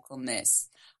TED talk on this.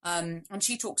 And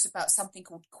she talks about something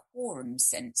called quorum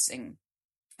sensing.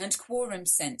 And quorum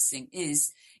sensing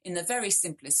is, in the very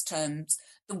simplest terms,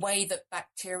 the way that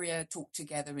bacteria talk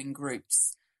together in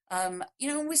groups. And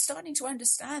we're starting to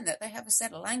understand that they have a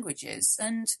set of languages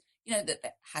and,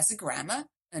 that has a grammar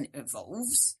and it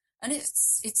evolves, and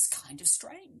it's kind of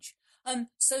strange.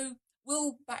 So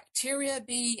will bacteria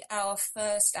be our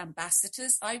first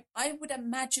ambassadors? I would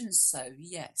imagine so,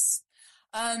 yes.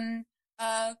 When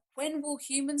will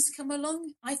humans come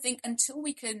along? I think until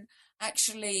we can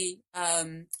actually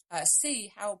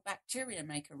see how bacteria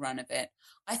make a run of it,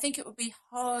 I think it would be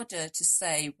harder to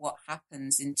say what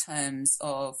happens in terms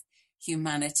of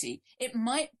humanity. It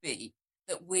might be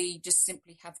that we just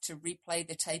simply have to replay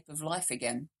the tape of life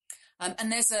again.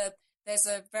 And there's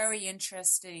a very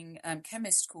interesting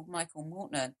chemist called Michael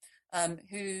Mortner,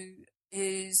 who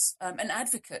is an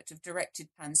advocate of directed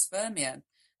panspermia.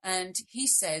 And he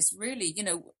says, really,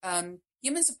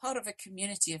 humans are part of a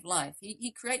community of life.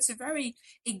 He creates a very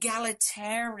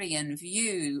egalitarian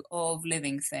view of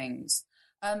living things.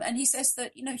 And he says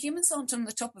that, humans aren't on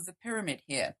the top of the pyramid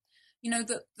here.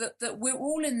 That we're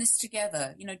all in this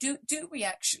together. Do we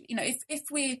actually,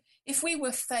 if we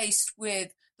were faced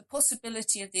with the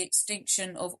possibility of the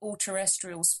extinction of all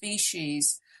terrestrial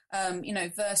species,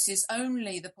 versus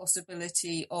only the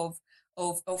possibility of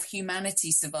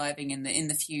humanity surviving in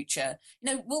the future,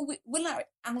 will our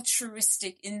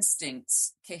altruistic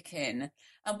instincts kick in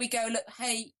and we go, look,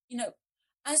 hey,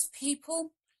 as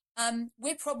people,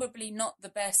 we're probably not the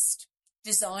best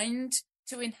designed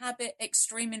to inhabit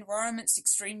extreme environments,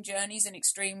 extreme journeys, and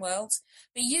extreme worlds.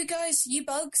 But you guys, you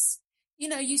bugs,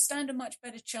 you stand a much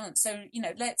better chance. So,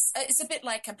 it's a bit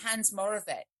like Hans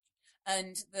Moravec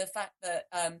and the fact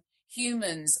that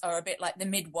humans are a bit like the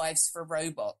midwives for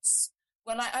robots.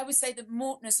 Well, I would say that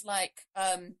Mortner's like,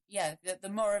 the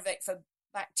Moravec for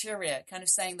bacteria, kind of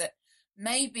saying that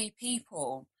maybe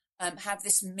people have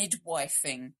this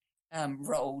midwifing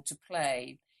role to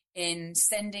play in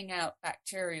sending out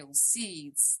bacterial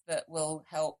seeds that will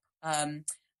help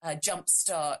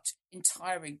jumpstart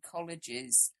entire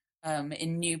ecologies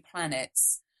in new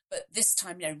planets. But this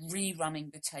time,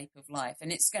 rerunning the tape of life.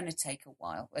 And it's going to take a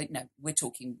while. We're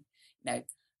talking,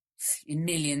 in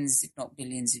millions, if not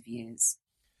billions of years.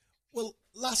 Well,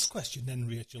 last question then,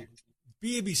 Rachel.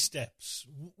 Baby steps.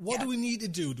 What do we need to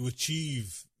do to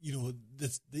achieve,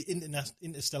 the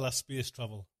interstellar space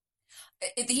travel?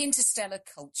 The interstellar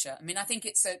culture. I mean, I think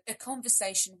it's a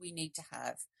conversation we need to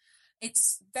have.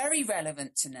 It's very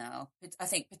relevant to now, but I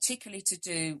think particularly to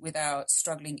do with our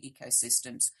struggling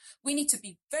ecosystems. We need to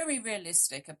be very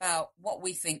realistic about what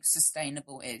we think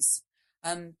sustainable is.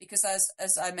 Because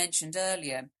as I mentioned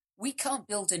earlier, we can't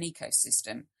build an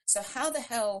ecosystem. So how the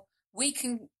hell we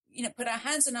can, put our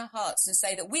hands on our hearts and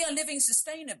say that we are living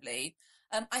sustainably,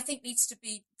 I think needs to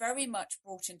be very much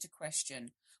brought into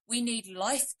question. We need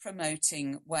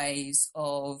life-promoting ways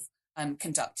of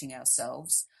conducting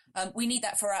ourselves. We need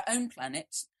that for our own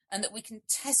planet, and that we can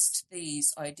test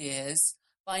these ideas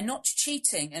by not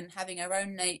cheating and having our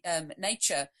own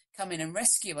nature come in and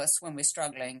rescue us when we're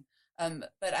struggling,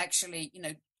 but actually,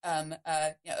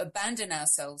 abandon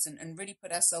ourselves and really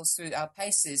put ourselves through our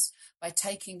paces by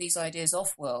taking these ideas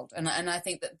off-world. And I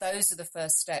think that those are the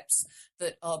first steps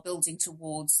that are building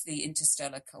towards the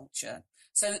interstellar culture.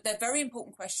 So they're very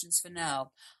important questions for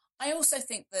now. I also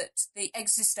think that the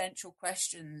existential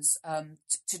questions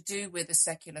to do with a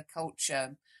secular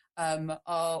culture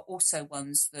are also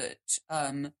ones that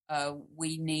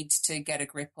we need to get a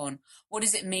grip on. What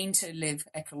does it mean to live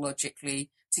ecologically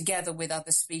together with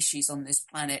other species on this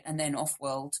planet and then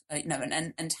off-world?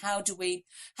 And how do we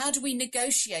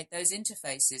negotiate those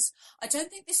interfaces? I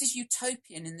don't think this is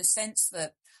utopian in the sense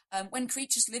that when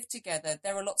creatures live together,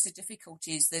 there are lots of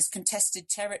difficulties. There's contested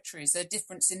territories. There are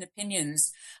difference in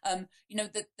opinions.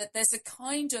 That there's a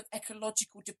kind of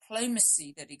ecological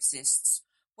diplomacy that exists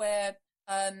where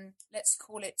let's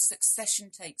call it succession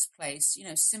takes place.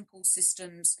 Simple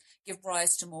systems give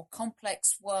rise to more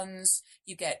complex ones.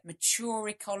 You get mature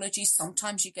ecology.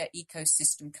 Sometimes you get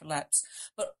ecosystem collapse.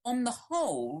 But on the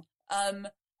whole,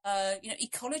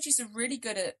 ecologies are really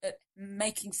good at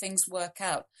making things work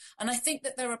out. And I think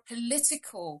that there are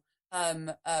political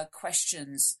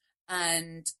questions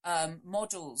and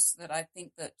models that I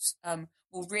think that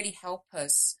will really help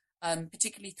us.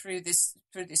 Particularly through this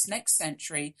next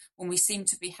century, when we seem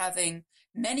to be having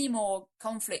many more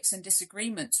conflicts and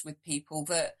disagreements with people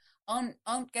that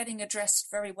aren't getting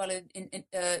addressed very well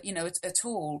at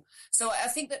all. So I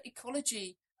think that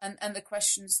ecology and the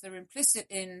questions that are implicit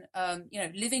in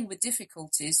living with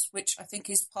difficulties, which I think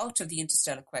is part of the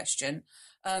interstellar question,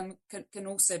 can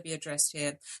also be addressed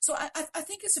here. So I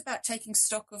think it's about taking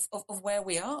stock of where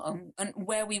we are and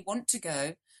where we want to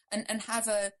go, and have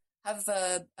a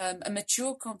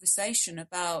mature conversation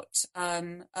about,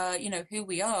 who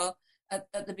we are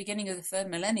at the beginning of the third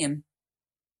millennium.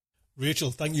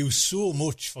 Rachel, thank you so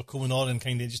much for coming on and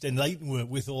kind of just enlightening us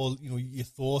with all, your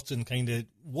thoughts and kind of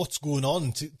what's going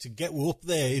on to get up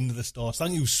there into the stars.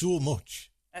 Thank you so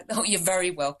much. Oh, you're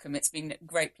very welcome. It's been a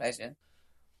great pleasure.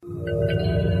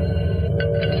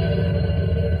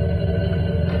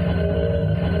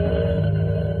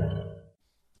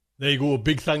 There you go. A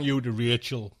big thank you to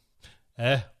Rachel.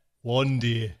 One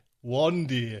day.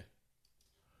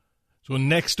 So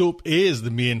next up is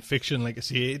the main fiction, like I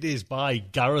say. It is by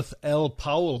Gareth L.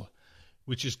 Powell,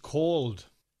 which is called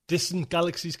Distant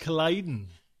Galaxies Colliding,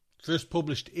 first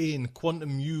published in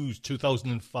Quantum Muse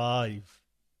 2005.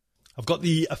 I've got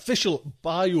the official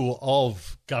bio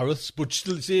of Gareth's, but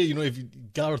still to say,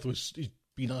 he's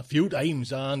been a few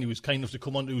times, and he was kind enough to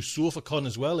come onto SofaCon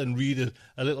as well and read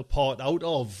a little part out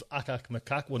of Akak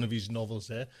Makak, one of his novels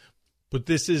there. But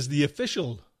this is the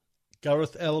official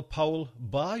Gareth L. Powell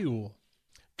bio.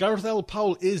 Gareth L.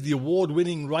 Powell is the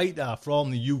award-winning writer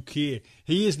from the UK.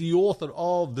 He is the author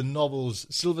of the novels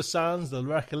Silver Sands, The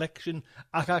Recollection,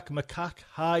 Akak Makak,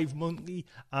 Hive Monkey,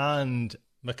 and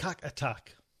Macaque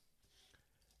Attack.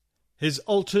 His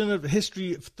alternative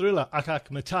history thriller, Akak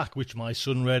Makak, which my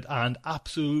son read and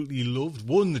absolutely loved,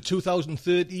 won the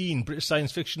 2013 British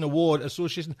Science Fiction Award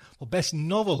Association for Best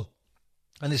Novel.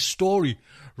 And his story,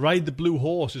 Ride the Blue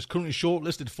Horse, is currently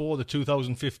shortlisted for the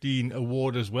 2015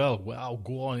 award as well. Wow,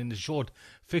 go on in the short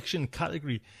fiction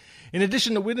category. In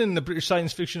addition to winning the British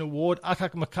Science Fiction Award,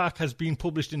 Akak Makak has been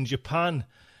published in Japan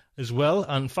as well,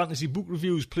 and Fantasy Book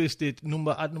Reviews placed it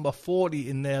at number 40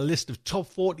 in their list of top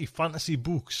 40 fantasy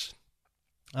books.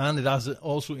 And it has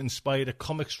also inspired a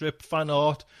comic strip, fan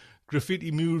art,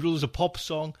 graffiti murals, a pop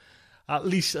song, at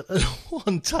least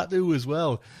one tattoo as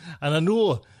well. And I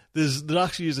know there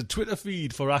actually is a Twitter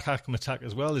feed for Akak Makak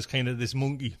as well. There's kind of this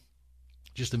monkey.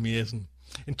 Just amazing.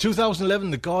 In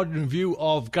 2011, the Guardian review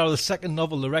of Gareth's second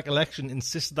novel, The Recollection,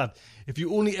 insisted that if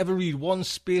you only ever read one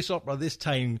space opera this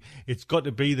time, it's got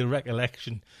to be The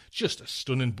Recollection. Just a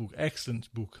stunning book.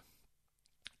 Excellent book.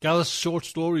 Gareth's short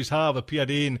stories have appeared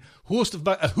in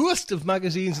a host of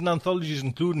magazines and anthologies,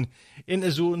 including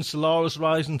Interzone, Solaris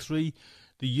Horizon 3,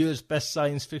 the year's best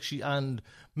science fiction, and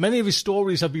many of his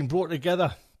stories have been brought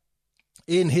together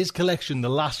in his collection, The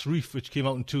Last Reef, which came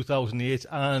out in 2008,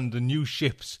 and The New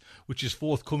Ships, which is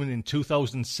forthcoming in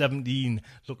 2017.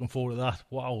 Looking forward to that.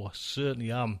 Wow, I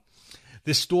certainly am.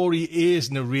 This story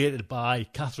is narrated by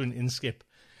Catherine Inskip.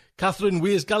 Catherine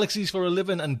wears galaxies for a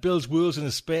living and builds worlds in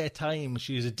her spare time.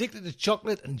 She is addicted to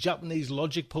chocolate and Japanese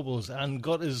logic puzzles, and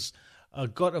got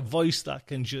a voice that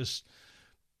can just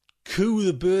coo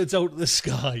the birds out of the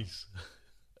skies.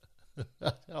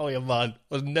 Oh, yeah, man.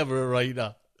 I was never a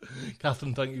writer.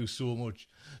 Catherine, thank you so much.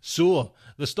 So,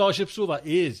 the StarShipSofa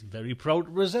is very proud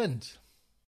to present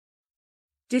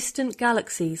Distant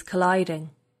Galaxies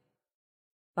Colliding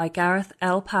by Gareth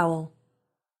L. Powell.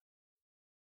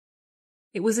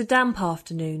 It was a damp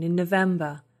afternoon in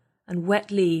November, and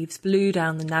wet leaves blew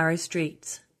down the narrow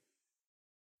streets.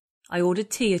 I ordered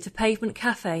tea at a pavement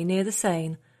cafe near the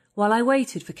Seine while I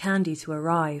waited for Candy to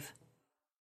arrive.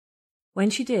 When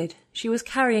she did, she was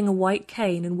carrying a white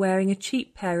cane and wearing a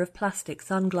cheap pair of plastic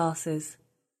sunglasses.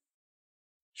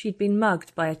 She'd been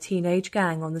mugged by a teenage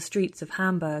gang on the streets of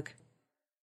Hamburg.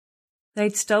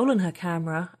 They'd stolen her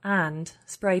camera and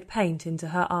sprayed paint into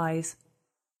her eyes.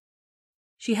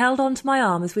 She held onto my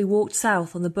arm as we walked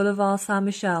south on the Boulevard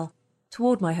Saint-Michel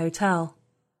toward my hotel.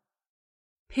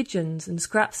 Pigeons and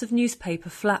scraps of newspaper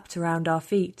flapped around our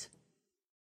feet.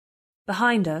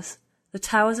 Behind us, the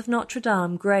towers of Notre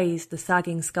Dame grazed the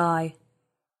sagging sky.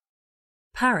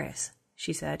 Paris,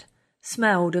 she said,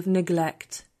 smelled of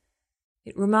neglect.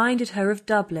 It reminded her of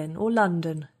Dublin or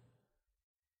London.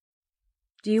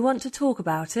 "Do you want to talk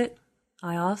about it?"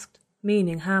 I asked,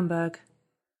 meaning Hamburg.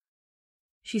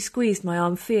 She squeezed my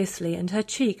arm fiercely and her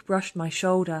cheek brushed my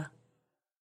shoulder.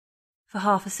 For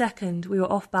half a second we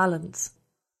were off balance.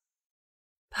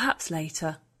 "Perhaps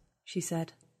later," she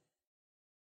said.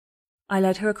 I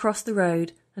led her across the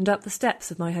road and up the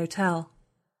steps of my hotel.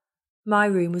 My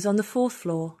room was on the 4th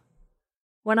floor.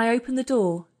 When I opened the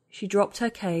door, she dropped her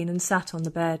cane and sat on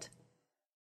the bed.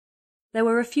 There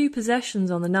were a few possessions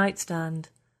on the nightstand,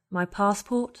 my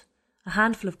passport, a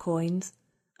handful of coins,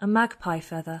 a magpie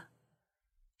feather.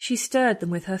 She stirred them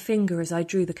with her finger as I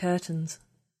drew the curtains.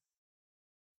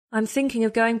 "I'm thinking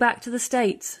of going back to the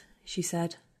States," she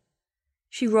said.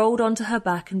 She rolled onto her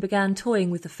back and began toying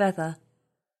with the feather,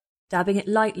 dabbing it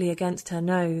lightly against her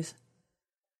nose.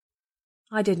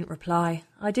 I didn't reply.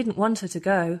 I didn't want her to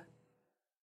go.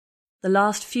 The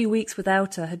last few weeks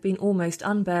without her had been almost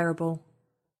unbearable.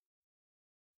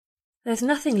 "There's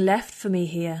nothing left for me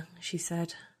here," she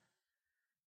said.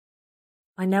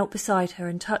 I knelt beside her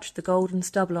and touched the golden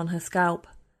stubble on her scalp.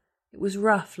 It was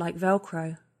rough like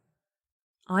Velcro.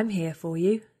 "I'm here for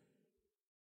you."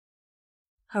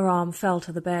 Her arm fell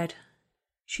to the bed.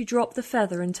 She dropped the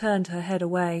feather and turned her head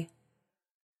away.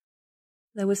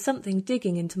 There was something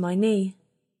digging into my knee.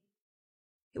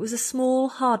 It was a small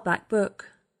hardback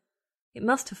book. It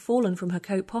must have fallen from her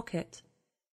coat pocket.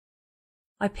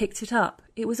 I picked it up.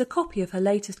 It was a copy of her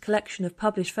latest collection of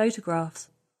published photographs.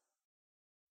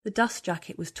 The dust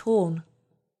jacket was torn.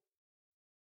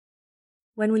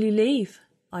 "When will you leave?"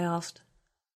 I asked.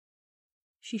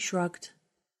 She shrugged.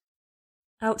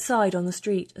 Outside on the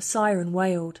street, a siren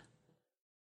wailed.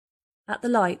 At the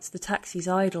lights, the taxis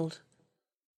idled.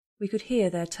 We could hear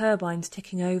their turbines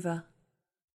ticking over.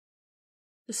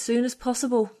 "As soon as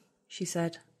possible," she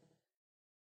said.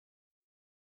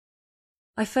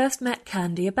 I first met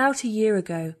Candy about a year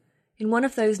ago in one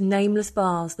of those nameless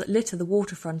bars that litter the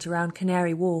waterfront around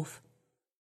Canary Wharf.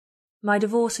 My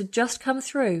divorce had just come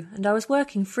through and I was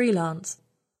working freelance,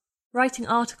 writing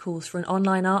articles for an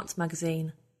online arts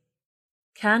magazine.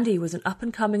 Candy was an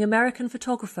up-and-coming American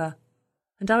photographer,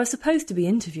 and I was supposed to be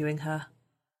interviewing her.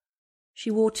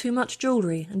 She wore too much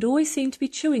jewellery and always seemed to be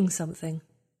chewing something.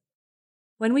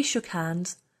 When we shook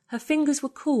hands, her fingers were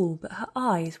cool, but her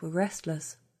eyes were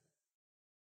restless.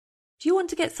 "Do you want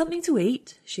to get something to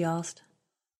eat?" she asked.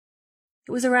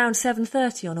 It was around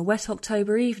 7:30 on a wet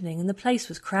October evening and the place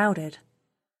was crowded.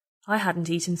 I hadn't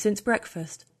eaten since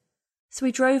breakfast, so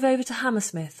we drove over to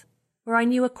Hammersmith, where I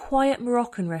knew a quiet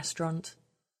Moroccan restaurant.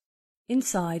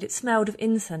 Inside it smelled of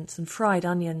incense and fried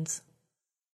onions.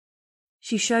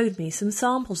 She showed me some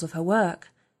samples of her work,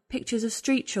 pictures of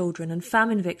street children and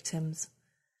famine victims.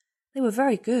 They were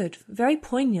very good, very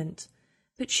poignant,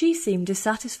 but she seemed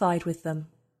dissatisfied with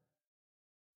them.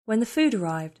 When the food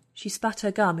arrived, she spat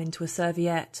her gum into a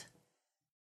serviette.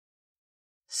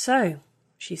 "So,"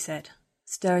 she said,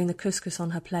 stirring the couscous on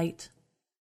her plate,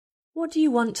 "what do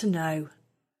you want to know?"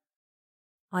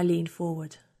 I leaned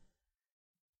forward.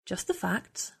 "Just the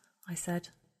facts," I said.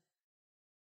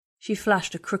 She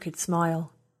flashed a crooked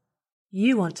smile.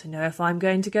 "You want to know if I'm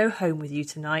going to go home with you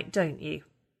tonight, don't you?"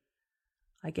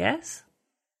 "I guess."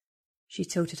 She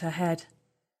tilted her head.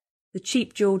 The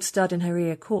cheap jewelled stud in her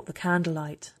ear caught the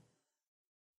candlelight.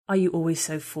 "Are you always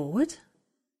so forward?"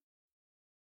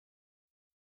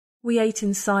 We ate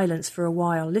in silence for a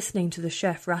while, listening to the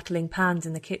chef rattling pans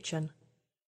in the kitchen.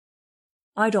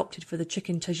 I'd opted for the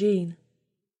chicken tagine.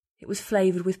 It was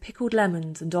flavoured with pickled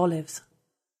lemons and olives.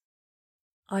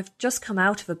 "I've just come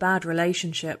out of a bad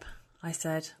relationship," I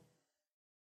said.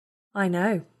 "I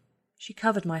know." She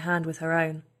covered my hand with her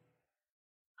own.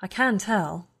 "I can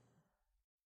tell."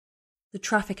 The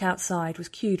traffic outside was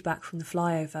queued back from the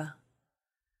flyover.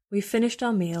 We finished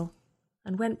our meal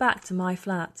and went back to my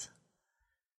flat.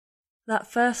 That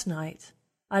first night,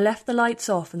 I left the lights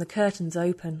off and the curtains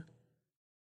open.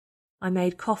 I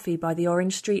made coffee by the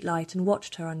orange streetlight and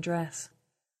watched her undress.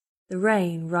 The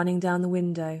rain running down the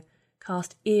window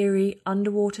cast eerie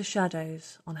underwater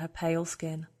shadows on her pale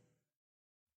skin.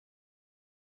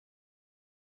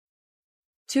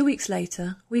 2 weeks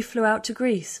later, we flew out to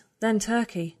Greece, then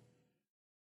Turkey.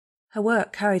 Her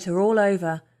work carried her all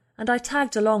over, and I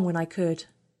tagged along when I could.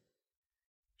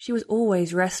 She was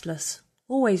always restless,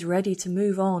 always ready to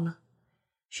move on.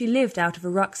 She lived out of a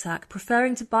rucksack,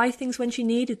 preferring to buy things when she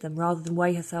needed them rather than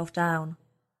weigh herself down.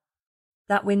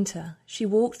 That winter, she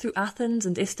walked through Athens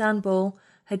and Istanbul,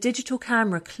 her digital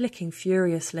camera clicking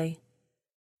furiously.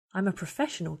 "I'm a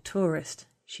professional tourist,"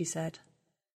 she said.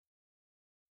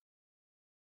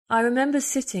 I remember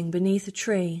sitting beneath a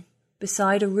tree,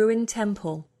 beside a ruined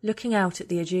temple, looking out at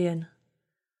the Aegean.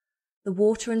 The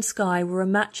water and sky were a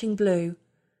matching blue,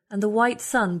 and the white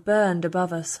sun burned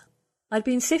above us. I'd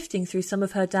been sifting through some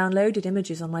of her downloaded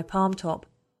images on my palm top,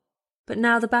 but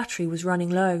now the battery was running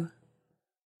low.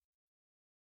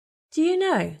 "Do you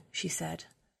know," she said,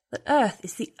 "that Earth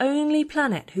is the only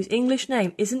planet whose English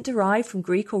name isn't derived from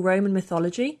Greek or Roman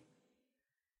mythology?"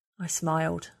 I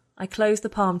smiled. I closed the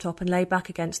palm top and lay back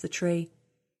against the tree.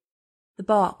 The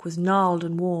bark was gnarled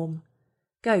and warm.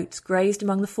 Goats grazed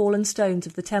among the fallen stones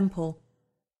of the temple,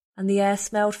 and the air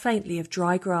smelled faintly of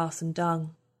dry grass and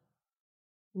dung.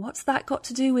 "What's that got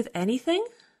to do with anything?"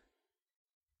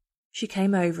 She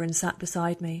came over and sat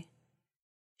beside me.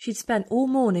 She'd spent all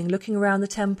morning looking around the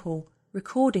temple,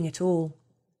 recording it all.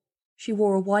 She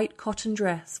wore a white cotton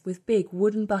dress with big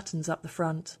wooden buttons up the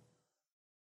front.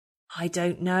 "I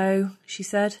don't know," she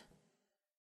said.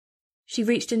 She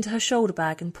reached into her shoulder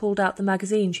bag and pulled out the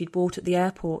magazine she'd bought at the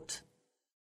airport.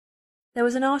 There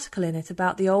was an article in it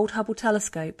about the old Hubble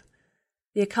telescope.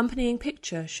 The accompanying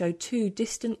picture showed 2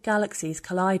 distant galaxies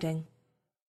colliding.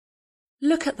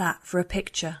 "Look at that for a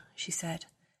picture," she said,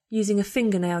 using a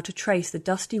fingernail to trace the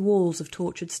dusty walls of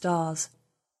tortured stars.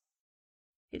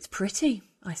 "It's pretty,"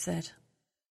 I said.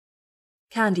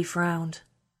 Candy frowned.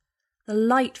 "The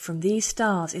light from these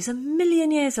stars is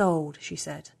 1,000,000 years old," she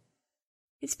said.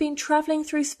 "It's been travelling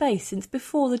through space since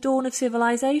before the dawn of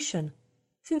civilization,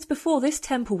 since before this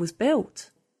temple was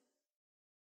built."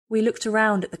 We looked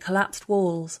around at the collapsed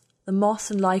walls, the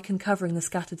moss and lichen covering the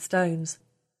scattered stones.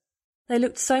 They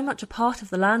looked so much a part of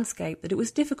the landscape that it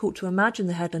was difficult to imagine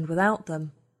the headland without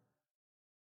them.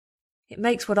 "It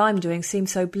makes what I'm doing seem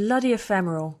so bloody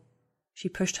ephemeral." She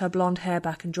pushed her blonde hair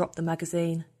back and dropped the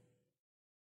magazine.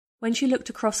 When she looked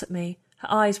across at me,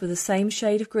 her eyes were the same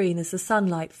shade of green as the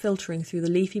sunlight filtering through the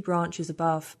leafy branches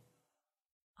above.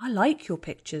 "I like your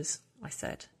pictures," I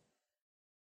said.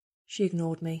 She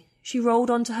ignored me. She rolled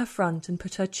onto her front and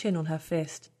put her chin on her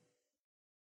fist.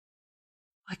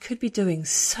 "I could be doing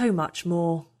so much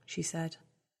more," she said.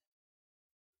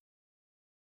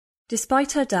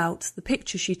 Despite her doubts, the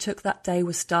picture she took that day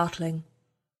was startling.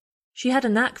 She had a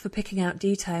knack for picking out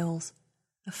details.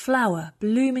 A flower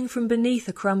blooming from beneath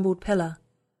a crumbled pillar.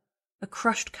 A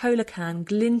crushed cola can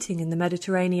glinting in the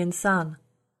Mediterranean sun.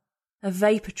 A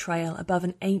vapour trail above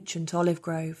an ancient olive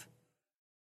grove.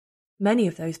 Many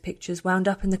of those pictures wound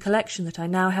up in the collection that I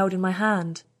now held in my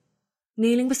hand.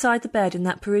 Kneeling beside the bed in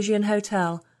that Parisian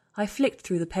hotel, I flicked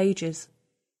through the pages.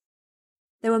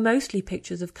 There were mostly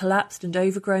pictures of collapsed and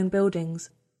overgrown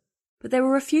buildings, but there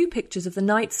were a few pictures of the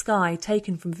night sky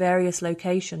taken from various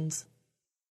locations.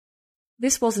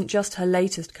 This wasn't just her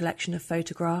latest collection of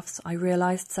photographs, I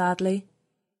realised sadly.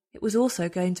 It was also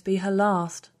going to be her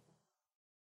last.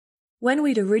 When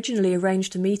we'd originally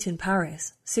arranged to meet in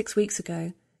Paris, 6 weeks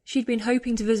ago, she'd been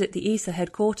hoping to visit the ESA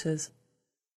headquarters.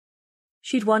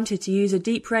 She'd wanted to use a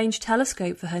deep-range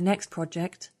telescope for her next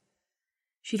project.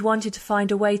 She'd wanted to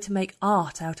find a way to make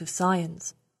art out of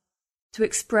science, to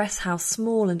express how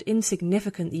small and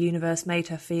insignificant the universe made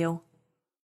her feel.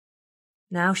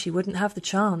 Now she wouldn't have the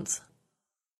chance.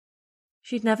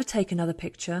 She'd never take another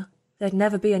picture. There'd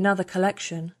never be another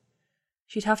collection.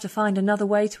 She'd have to find another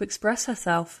way to express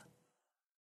herself.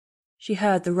 She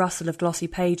heard the rustle of glossy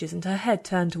pages and her head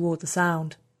turned toward the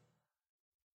sound.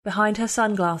 Behind her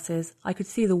sunglasses, I could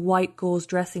see the white gauze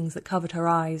dressings that covered her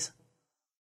eyes.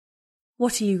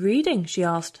 "What are you reading?" she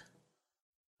asked.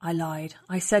 I lied.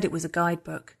 I said it was a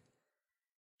guidebook.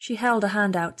 She held a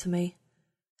hand out to me.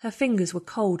 Her fingers were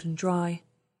cold and dry.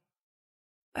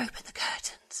 "Open the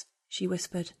curtains," she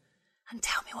whispered, "and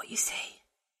tell me what you see."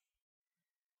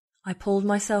 I pulled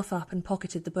myself up and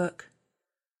pocketed the book.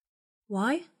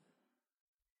 "Why?"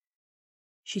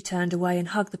 She turned away and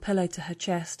hugged the pillow to her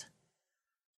chest.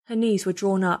 Her knees were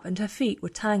drawn up and her feet were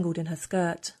tangled in her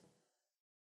skirt.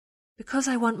 "Because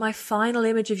I want my final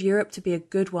image of Europe to be a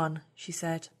good one," she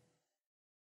said.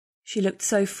 She looked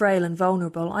so frail and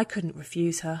vulnerable I couldn't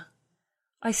refuse her.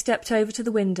 I stepped over to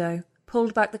the window,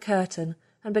 pulled back the curtain,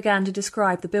 and began to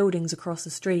describe the buildings across the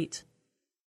street.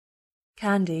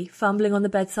 Candy, fumbling on the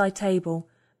bedside table,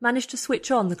 managed to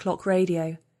switch on the clock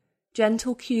radio.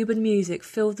 Gentle Cuban music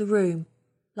filled the room,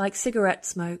 like cigarette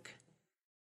smoke.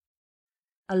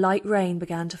 A light rain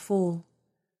began to fall.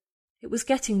 It was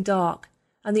getting dark,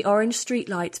 and the orange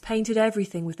streetlights painted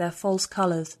everything with their false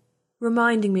colours,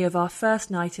 reminding me of our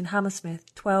first night in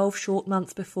Hammersmith 12 short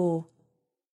months before.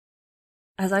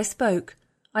 As I spoke,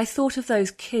 I thought of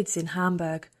those kids in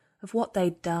Hamburg, of what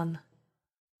they'd done.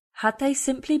 Had they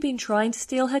simply been trying to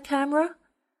steal her camera?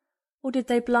 Or did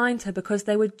they blind her because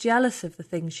they were jealous of the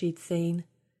things she'd seen?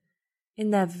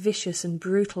 In their vicious and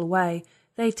brutal way,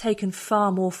 they'd taken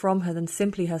far more from her than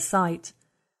simply her sight,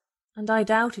 and I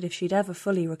doubted if she'd ever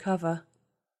fully recover.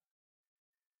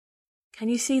 "Can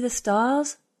you see the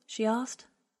stars?" she asked.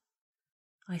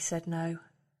 I said no.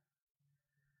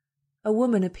 A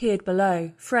woman appeared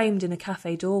below, framed in a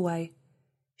cafe doorway.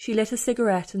 She lit a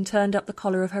cigarette and turned up the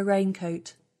collar of her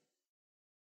raincoat.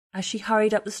 As she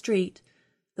hurried up the street,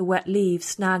 the wet leaves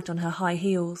snagged on her high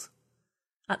heels.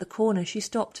 At the corner she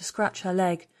stopped to scratch her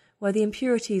leg, where the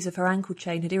impurities of her ankle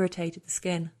chain had irritated the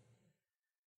skin.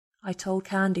 I told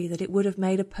Candy that it would have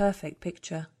made a perfect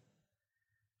picture.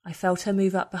 I felt her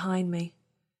move up behind me.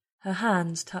 Her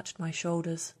hands touched my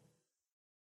shoulders.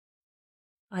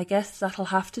 "I guess that'll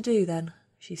have to do then,"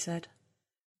 she said.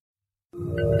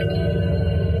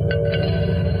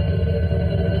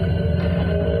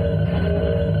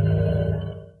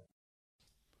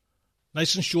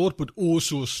 Nice and short, but oh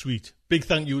so sweet. Big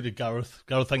thank you to Gareth.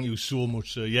 Gareth, thank you so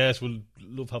much, sir. Yes, we'll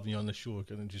love having you on the show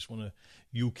again. I just want to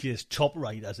UK's top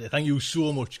right, I say. Thank you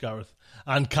so much, Gareth.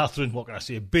 And Catherine, what can I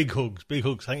say? Big hugs, big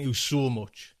hugs. Thank you so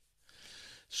much.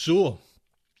 So,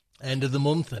 end of the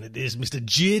month, and it is Mr.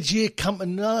 JJ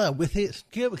Campanella with it.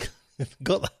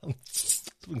 Got that.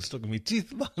 Something stuck in my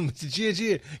teeth, man. Mr.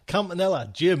 JJ Campanella.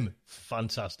 Jim,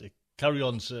 fantastic. Carry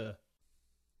on, sir.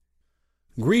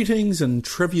 Greetings and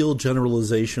trivial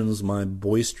generalizations, my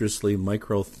boisterously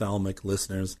microthalamic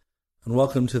listeners, and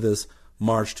welcome to this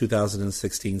March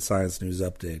 2016 Science News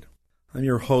Update. I'm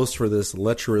your host for this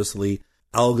lecherously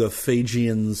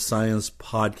algophagian science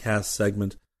podcast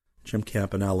segment, Jim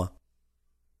Campanella.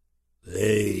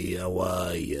 Hey, how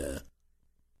are ya?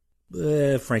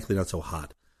 Frankly, not so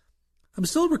hot. I'm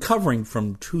still recovering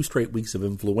from 2 straight weeks of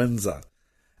influenza.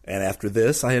 And after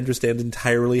this, I understand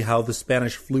entirely how the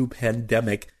Spanish flu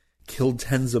pandemic killed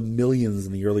tens of millions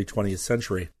in the early 20th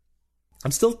century. I'm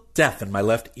still deaf in my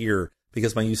left ear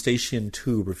because my eustachian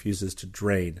tube refuses to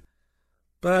drain.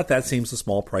 But that seems a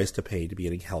small price to pay to be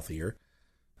getting healthier.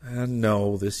 And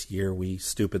no, this year we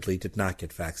stupidly did not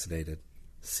get vaccinated.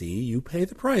 See, you pay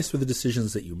the price for the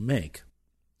decisions that you make.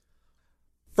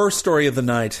 First story of the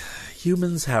night.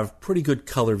 Humans have pretty good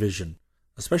color vision,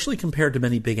 especially compared to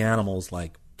many big animals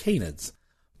like canids.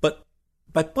 But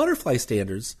by butterfly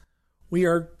standards, we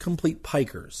are complete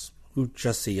pikers who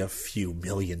just see a few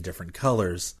million different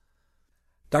colors.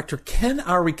 Dr. Ken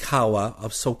Arikawa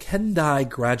of Sokendai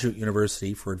Graduate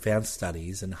University for Advanced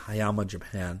Studies in Hayama,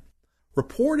 Japan,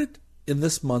 reported in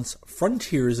this month's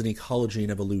Frontiers in Ecology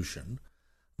and Evolution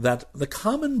that the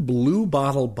common blue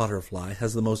bottle butterfly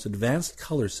has the most advanced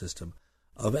color system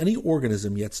of any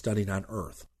organism yet studied on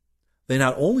Earth. They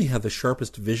not only have the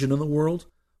sharpest vision in the world,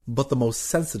 but the most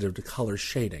sensitive to color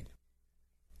shading.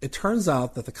 It turns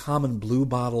out that the common blue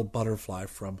bottle butterfly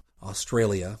from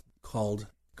Australia, called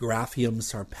Graphium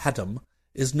sarpetum,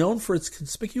 is known for its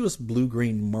conspicuous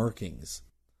blue-green markings,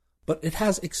 but it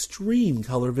has extreme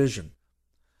color vision.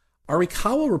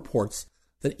 Arikawa reports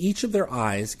that each of their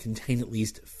eyes contain at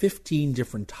least 15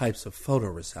 different types of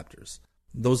photoreceptors.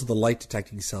 Those are the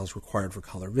light-detecting cells required for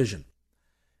color vision.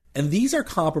 And these are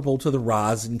comparable to the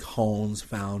rods and cones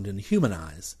found in human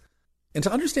eyes. And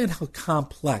to understand how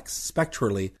complex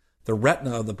spectrally the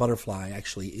retina of the butterfly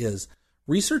actually is,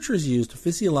 researchers used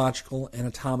physiological,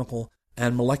 anatomical,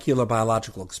 and molecular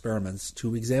biological experiments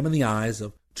to examine the eyes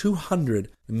of 200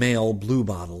 male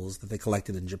bluebottles that they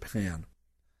collected in Japan.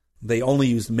 They only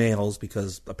used males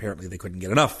because apparently they couldn't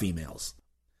get enough females.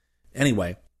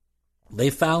 Anyway, they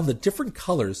found that different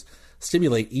colors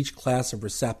stimulate each class of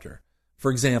receptor.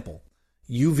 For example,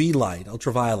 UV light,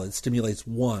 ultraviolet, stimulates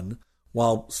one,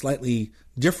 while slightly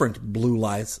different blue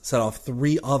lights set off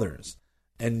 3 others,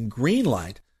 and green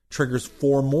light triggers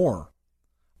 4 more.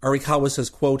 Arikawa says,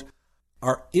 quote,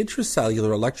 "Our intracellular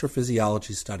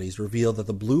electrophysiology studies reveal that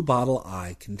the blue bottle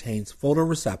eye contains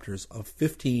photoreceptors of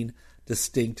 15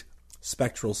 distinct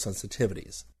spectral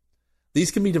sensitivities.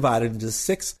 These can be divided into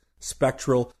 6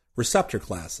 spectral receptor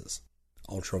classes: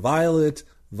 ultraviolet,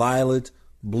 violet,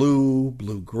 blue,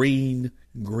 blue-green,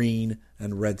 green,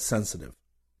 and red-sensitive.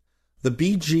 The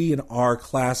B, G, and R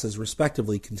classes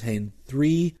respectively contain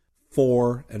 3,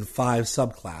 4, and 5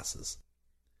 subclasses.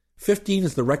 15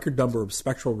 is the record number of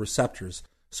spectral receptors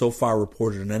so far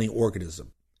reported in any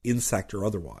organism, insect or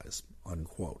otherwise,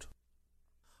 unquote.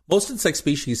 Most insect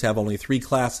species have only 3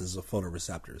 classes of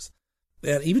photoreceptors,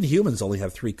 and even humans only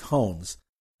have 3 cones,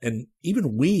 and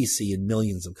even we see in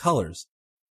millions of colors.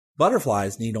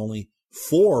 Butterflies need only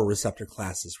 4 receptor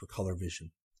classes for color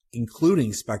vision,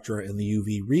 including spectra in the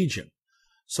UV region.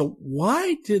 So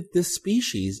why did this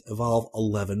species evolve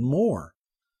 11 more?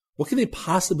 What can they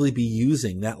possibly be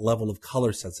using that level of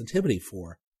color sensitivity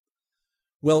for?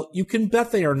 Well, you can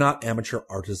bet they are not amateur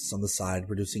artists on the side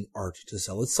producing art to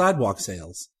sell at sidewalk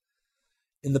sales.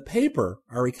 In the paper,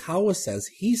 Arikawa says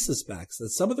he suspects that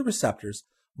some of the receptors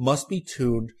must be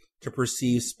tuned to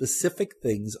perceive specific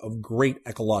things of great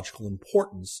ecological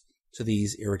importance to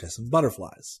these iridescent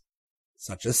butterflies,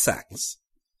 such as sex.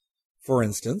 For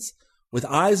instance, with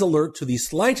eyes alert to the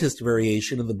slightest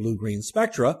variation in the blue-green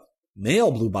spectra,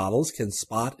 male bluebottles can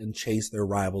spot and chase their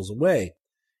rivals away,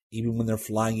 even when they're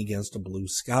flying against a blue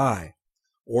sky.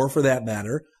 Or, for that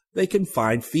matter, they can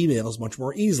find females much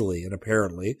more easily, and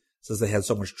apparently, since they had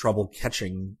so much trouble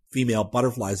catching female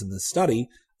butterflies in this study,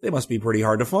 they must be pretty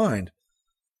hard to find.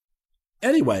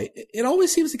 Anyway, it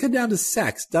always seems to come down to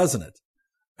sex, doesn't it?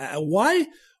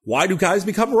 Why do guys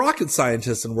become rocket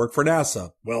scientists and work for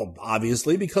NASA? Well,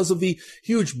 obviously because of the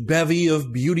huge bevy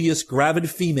of beauteous, gravid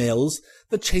females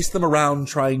that chase them around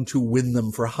trying to win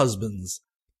them for husbands.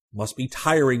 Must be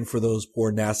tiring for those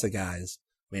poor NASA guys.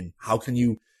 I mean, how can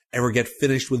you ever get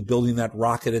finished with building that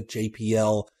rocket at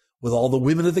JPL with all the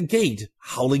women at the gate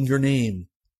howling your name?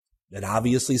 And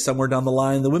obviously somewhere down the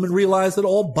line, the women realize that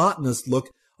all botanists look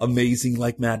amazing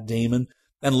like Matt Damon.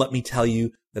 And let me tell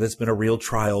you that it's been a real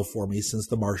trial for me since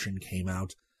The Martian came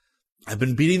out. I've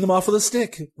been beating them off with a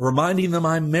stick, reminding them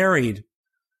I'm married.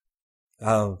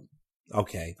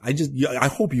 Okay. I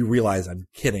hope you realize I'm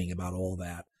kidding about all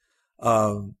that.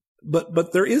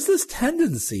 But there is this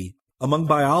tendency among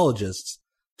biologists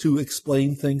to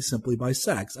explain things simply by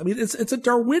sex. I mean, it's a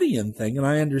Darwinian thing, and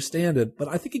I understand it, but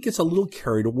I think it gets a little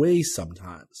carried away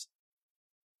sometimes.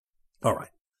 All right.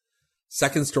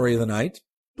 Second story of the night.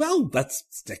 Well, let's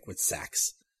stick with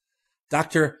sex.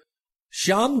 Dr.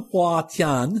 Xianhua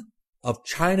Tian of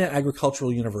China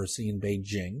Agricultural University in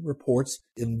Beijing reports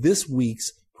in this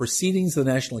week's Proceedings of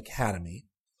the National Academy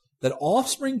that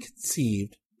offspring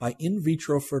conceived by in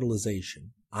vitro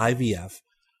fertilization, IVF,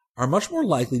 are much more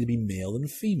likely to be male than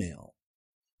female.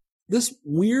 This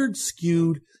weird,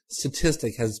 skewed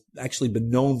statistic has actually been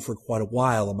known for quite a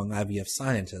while among IVF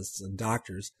scientists and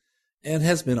doctors and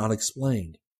has been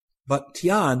unexplained. But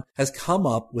Tian has come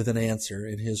up with an answer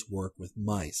in his work with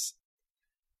mice.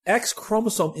 X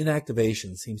chromosome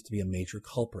inactivation seems to be a major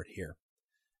culprit here.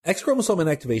 X chromosome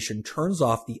inactivation turns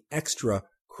off the extra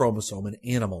chromosome in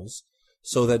animals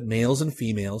so that males and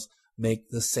females make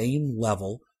the same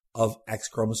level of X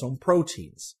chromosome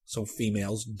proteins. So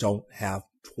females don't have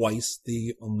twice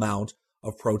the amount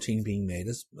of protein being made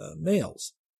as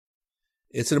males.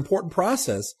 It's an important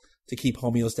process to keep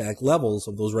homeostatic levels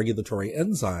of those regulatory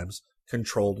enzymes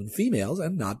controlled in females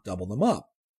and not double them up.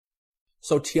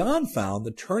 So Tian found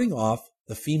that turning off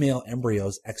the female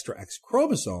embryo's extra X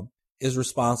chromosome is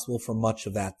responsible for much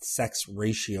of that sex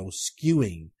ratio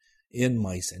skewing in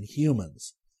mice and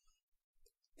humans.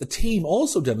 The team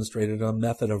also demonstrated a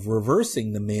method of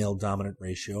reversing the male-dominant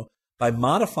ratio by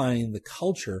modifying the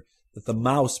culture that the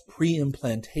mouse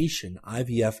pre-implantation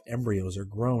IVF embryos are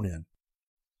grown in.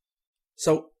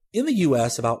 So, in the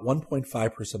U.S., about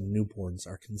 1.5% of newborns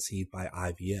are conceived by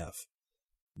IVF.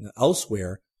 Now,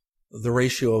 elsewhere, the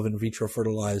ratio of in vitro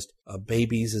fertilized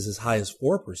babies is as high as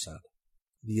 4%.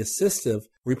 The assistive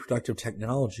reproductive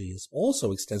technology is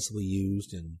also extensively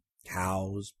used in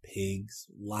cows, pigs,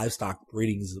 livestock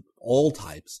breedings of all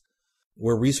types,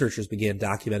 where researchers began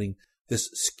documenting this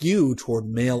skew toward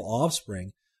male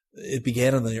offspring. It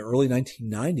began in the early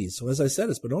 1990s, so as I said,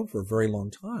 it's been known for a very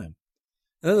long time.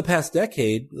 And in the past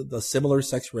decade, the similar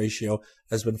sex ratio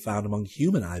has been found among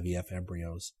human IVF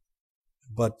embryos.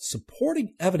 But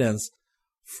supporting evidence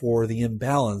for the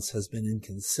imbalance has been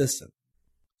inconsistent.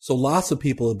 So lots of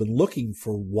people have been looking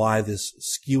for why this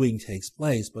skewing takes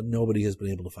place, but nobody has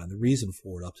been able to find the reason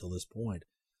for it up till this point.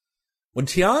 When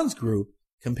Tian's group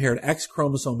compared X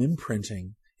chromosome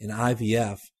imprinting in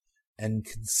IVF and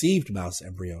conceived mouse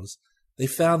embryos, they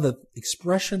found that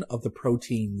expression of the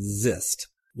protein ZIST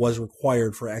was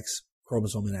required for X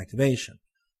chromosome inactivation.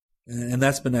 And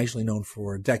that's been actually known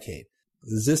for a decade.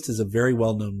 ZIST is a very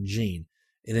well-known gene.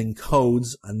 it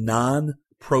encodes a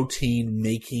non-protein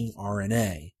making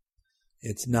RNA.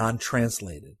 It's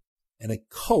non-translated, and it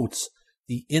coats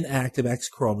the inactive X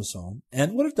chromosome.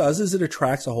 And what it does is it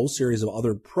attracts a whole series of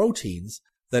other proteins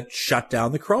that shut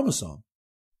down the chromosome.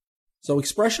 So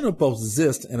expression of both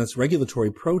ZIST and its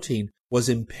regulatory protein was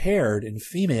impaired in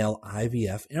female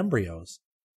IVF embryos.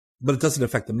 But it doesn't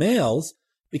affect the males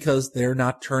because they're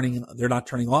not turning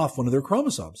off one of their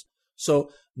chromosomes.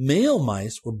 So male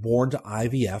mice were born to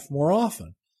IVF more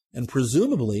often, and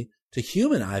presumably to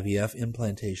human IVF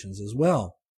implantations as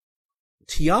well.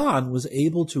 Tian was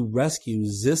able to rescue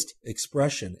ZIST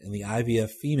expression in the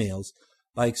IVF females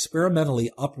by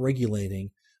experimentally upregulating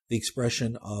the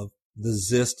expression of the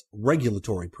ZIST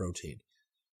regulatory protein.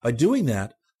 By doing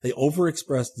that, they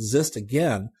overexpressed ZIST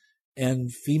again,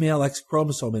 and female X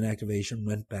chromosome inactivation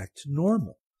went back to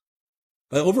normal.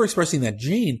 By overexpressing that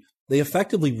gene, they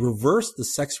effectively reversed the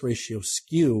sex ratio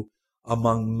skew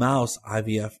among mouse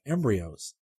IVF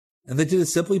embryos. And they did it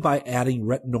simply by adding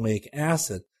retinoic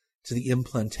acid to the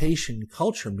implantation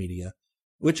culture media,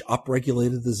 which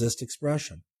upregulated the ZIST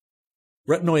expression.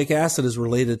 Retinoic acid is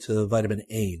related to vitamin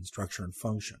A in structure and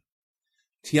function.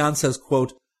 Tian says,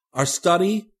 quote, "Our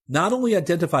study not only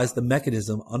identifies the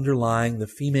mechanism underlying the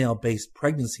female-based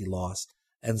pregnancy loss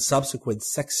and subsequent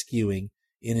sex skewing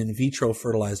in vitro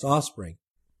fertilized offspring,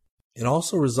 it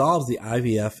also resolves the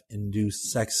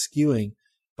IVF-induced sex skewing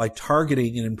by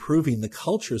targeting and improving the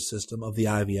culture system of the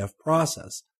IVF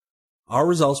process. Our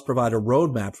results provide a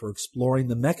roadmap for exploring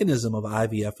the mechanism of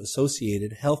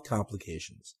IVF-associated health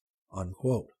complications,"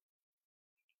 unquote.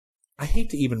 I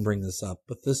hate to even bring this up,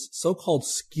 but this so-called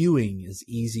skewing is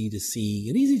easy to see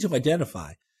and easy to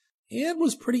identify, and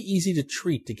was pretty easy to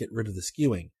treat to get rid of the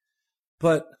skewing.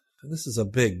 But, and this is a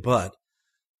big but,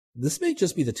 this may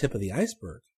just be the tip of the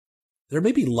iceberg. There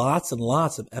may be lots and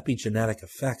lots of epigenetic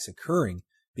effects occurring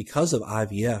because of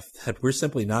IVF that we're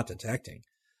simply not detecting.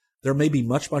 There may be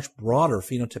much, much broader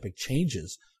phenotypic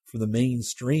changes from the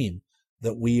mainstream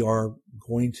that we are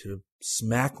going to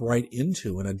smack right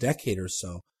into in a decade or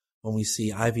so when we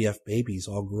see IVF babies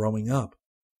all growing up.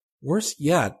 Worse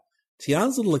yet,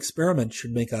 Tian's little experiment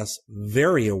should make us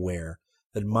very aware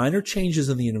that minor changes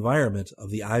in the environment of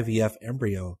the IVF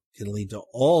embryo can lead to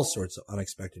all sorts of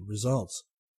unexpected results.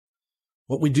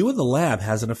 What we do in the lab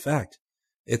has an effect.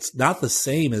 It's not the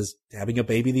same as having a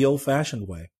baby the old-fashioned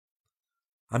way.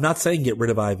 I'm not saying get rid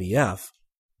of IVF.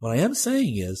 What I am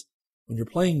saying is, when you're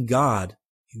playing God,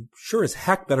 you sure as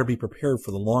heck better be prepared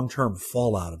for the long-term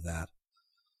fallout of that.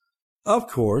 Of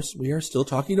course, we are still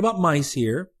talking about mice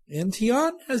here, and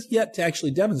Tian has yet to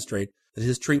actually demonstrate that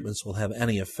his treatments will have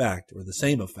any effect or the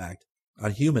same effect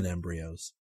on human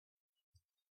embryos.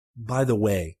 By the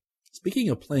way, speaking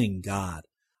of playing God,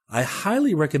 I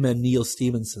highly recommend Neil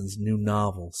Stephenson's new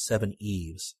novel, 7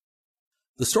 Eves.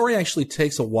 The story actually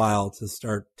takes a while to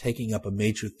start taking up a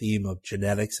major theme of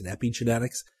genetics and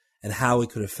epigenetics and how it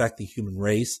could affect the human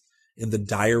race in the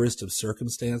direst of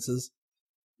circumstances.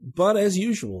 But as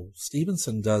usual,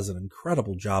 Stephenson does an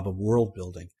incredible job of world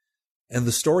building, and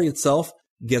the story itself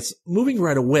gets moving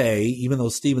right away, even though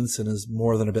Stephenson is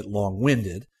more than a bit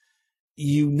long-winded.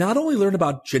 You not only learn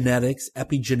about genetics,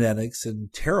 epigenetics,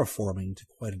 and terraforming to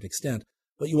quite an extent,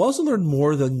 but you also learn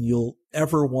more than you'll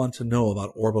ever want to know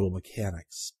about orbital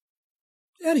mechanics.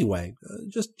 Anyway,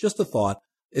 just a thought.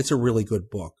 It's a really good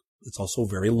book. It's also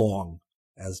very long,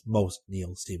 as most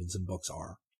Neil Stephenson books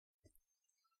are.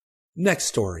 Next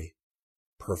story,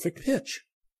 perfect pitch.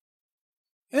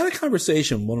 I had a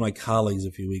conversation with one of my colleagues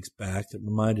a few weeks back that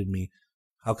reminded me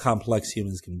how complex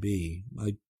humans can be.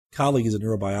 My colleague is a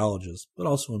neurobiologist, but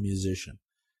also a musician.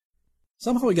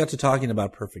 Somehow we got to talking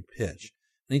about perfect pitch,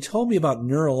 and he told me about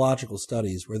neurological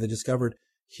studies where they discovered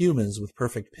humans with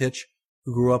perfect pitch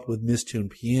who grew up with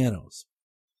mistuned pianos.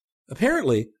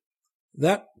 Apparently,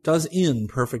 that does end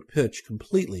perfect pitch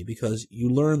completely because you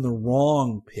learn the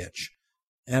wrong pitch,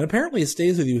 and apparently it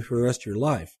stays with you for the rest of your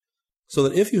life. So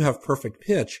that if you have perfect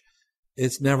pitch,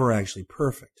 it's never actually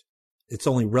perfect. It's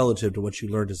only relative to what you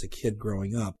learned as a kid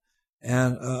growing up.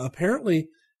 And apparently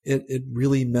it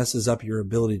really messes up your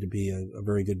ability to be a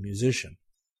very good musician.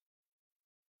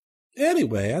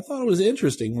 Anyway, I thought it was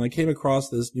interesting when I came across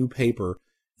this new paper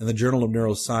in the Journal of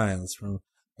Neuroscience from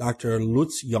Dr.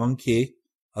 Lutz Jonke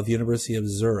of the University of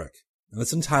Zurich. And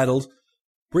it's entitled,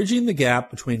 Bridging the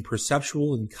Gap Between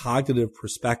Perceptual and Cognitive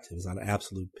Perspectives on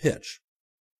Absolute Pitch.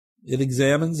 It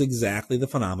examines exactly the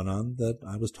phenomenon that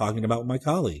I was talking about with my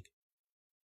colleague.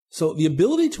 So the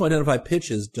ability to identify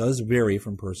pitches does vary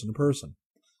from person to person.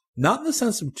 Not in the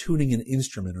sense of tuning an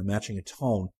instrument or matching a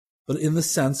tone, but in the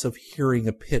sense of hearing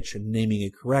a pitch and naming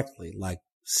it correctly, like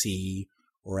C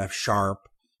or F sharp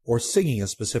or singing a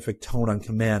specific tone on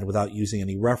command without using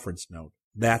any reference note.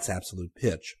 That's absolute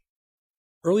pitch.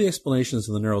 Early explanations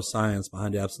of the neuroscience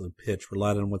behind absolute pitch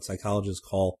relied on what psychologists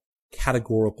call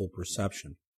categorical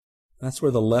perception. That's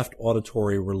where the left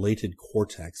auditory related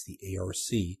cortex, the ARC,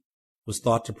 was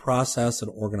thought to process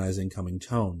and organize incoming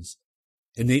tones,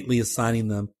 innately assigning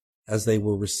them as they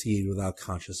were received without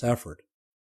conscious effort.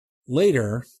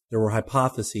 Later, there were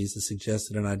hypotheses that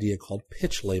suggested an idea called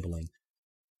pitch labeling.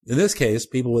 In this case,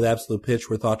 people with absolute pitch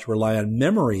were thought to rely on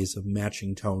memories of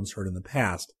matching tones heard in the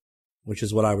past, which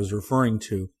is what I was referring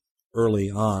to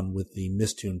early on with the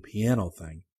mistuned piano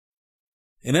thing.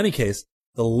 In any case,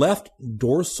 the left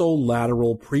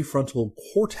dorsolateral prefrontal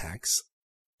cortex,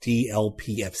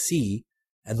 DLPFC,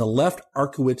 and the left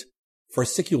arcuate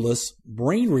fasciculus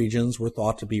brain regions were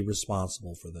thought to be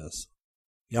responsible for this.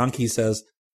 Yankee says,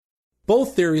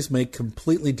 both theories make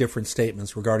completely different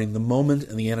statements regarding the moment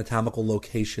and the anatomical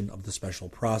location of the special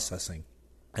processing,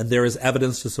 and there is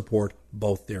evidence to support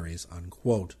both theories,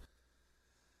 unquote.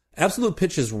 Absolute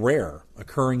pitch is rare,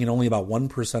 occurring in only about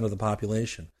 1% of the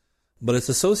population, but it's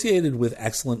associated with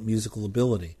excellent musical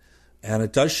ability, and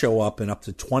it does show up in up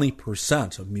to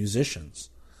 20% of musicians.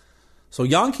 So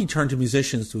Yankee turned to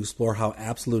musicians to explore how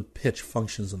absolute pitch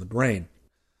functions in the brain.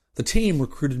 The team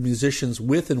recruited musicians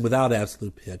with and without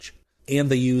absolute pitch, and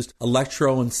they used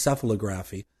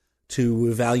electroencephalography to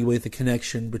evaluate the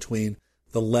connection between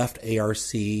the left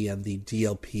ARC and the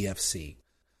DLPFC.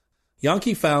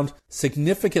 Yankee found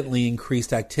significantly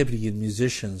increased activity in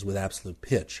musicians with absolute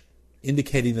pitch,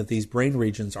 indicating that these brain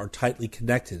regions are tightly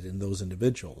connected in those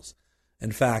individuals.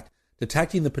 In fact,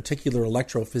 detecting the particular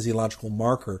electrophysiological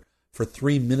marker for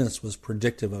 3 minutes was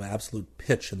predictive of absolute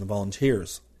pitch in the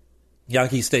volunteers.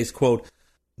 Yankee states, quote,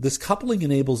 this coupling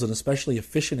enables an especially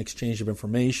efficient exchange of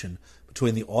information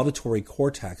between the auditory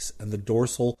cortex and the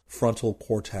dorsal frontal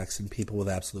cortex in people with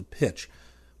absolute pitch,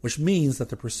 which means that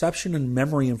the perception and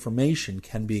memory information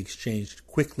can be exchanged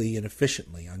quickly and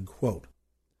efficiently, unquote.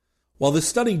 While this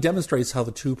study demonstrates how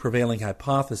the two prevailing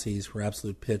hypotheses for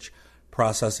absolute pitch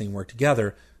processing work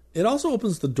together, it also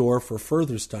opens the door for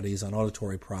further studies on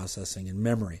auditory processing and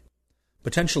memory,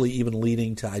 potentially even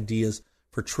leading to ideas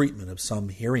for treatment of some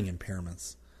hearing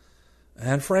impairments.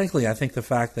 And frankly, I think the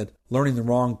fact that learning the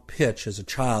wrong pitch as a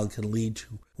child can lead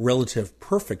to relative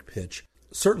perfect pitch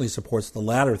certainly supports the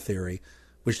latter theory,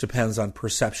 which depends on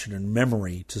perception and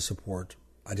memory to support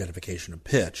identification of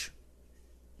pitch.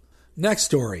 Next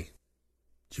story.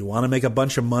 Do you want to make a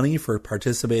bunch of money for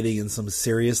participating in some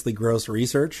seriously gross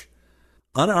research?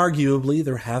 Unarguably,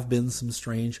 there have been some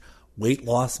strange weight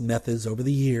loss methods over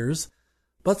the years,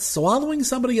 but swallowing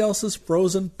somebody else's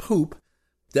frozen poop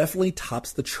definitely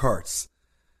tops the charts.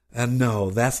 And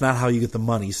no, that's not how you get the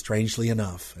money, strangely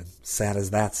enough, and sad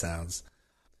as that sounds.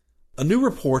 A new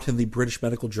report in the British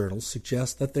Medical Journal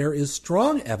suggests that there is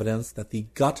strong evidence that the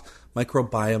gut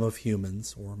microbiome of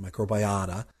humans, or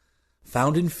microbiota,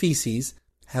 found in feces,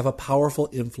 have a powerful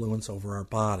influence over our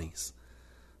bodies.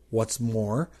 What's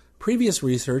more, previous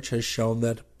research has shown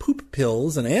that poop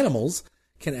pills in animals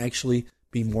can actually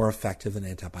be more effective than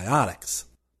antibiotics.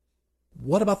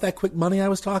 What about that quick money I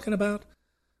was talking about?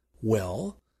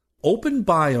 Well, Open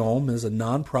Biome is a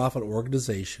nonprofit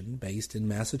organization based in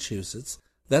Massachusetts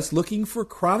that's looking for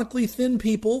chronically thin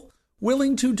people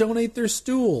willing to donate their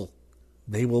stool.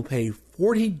 They will pay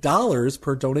 $40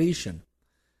 per donation.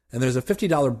 And there's a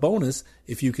 $50 bonus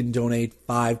if you can donate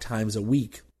 5 times a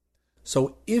week.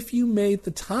 So if you made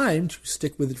the time to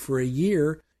stick with it for a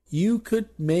year, you could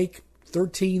make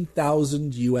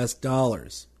 $13,000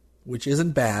 US, which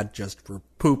isn't bad just for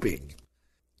pooping.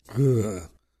 Ugh.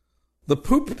 The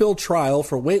poop pill trial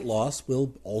for weight loss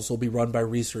will also be run by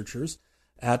researchers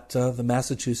at the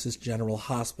Massachusetts General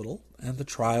Hospital, and the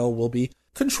trial will be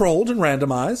controlled and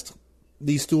randomized.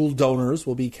 The stool donors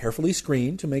will be carefully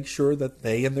screened to make sure that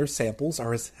they and their samples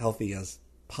are as healthy as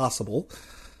possible.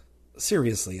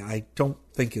 Seriously, I don't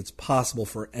think it's possible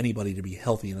for anybody to be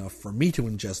healthy enough for me to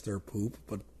ingest their poop,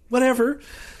 but whatever.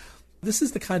 This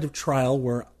is the kind of trial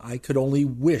where I could only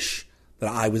wish that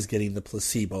I was getting the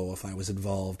placebo if I was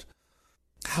involved.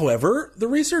 However, the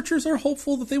researchers are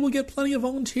hopeful that they will get plenty of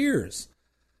volunteers.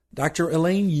 Dr.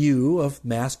 Elaine Yu of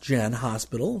Mass Gen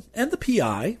Hospital and the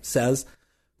PI says,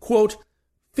 quote,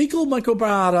 fecal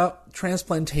microbiota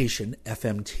transplantation,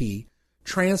 FMT,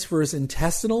 transfers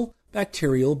intestinal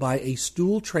bacterial by a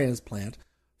stool transplant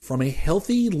from a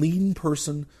healthy, lean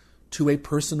person to a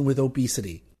person with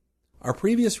obesity. Our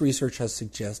previous research has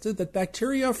suggested that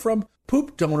bacteria from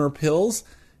poop donor pills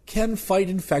can fight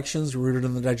infections rooted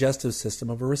in the digestive system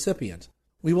of a recipient.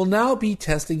 We will now be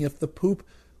testing if the poop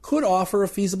could offer a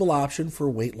feasible option for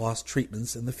weight loss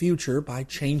treatments in the future by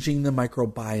changing the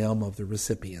microbiome of the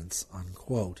recipients,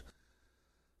 unquote.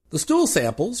 The stool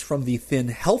samples from the thin,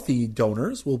 healthy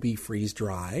donors will be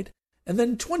freeze-dried, and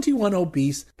then 21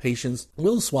 obese patients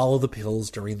will swallow the pills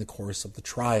during the course of the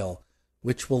trial,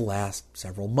 which will last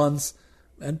several months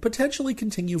and potentially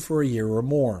continue for a year or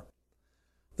more.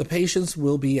 The patients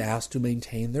will be asked to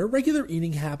maintain their regular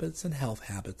eating habits and health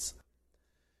habits.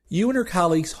 You and her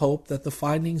colleagues hope that the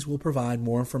findings will provide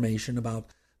more information about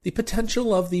the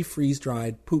potential of the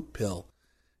freeze-dried poop pill.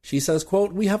 She says,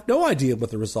 quote, "We have no idea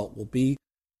what the result will be,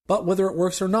 but whether it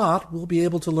works or not, we'll be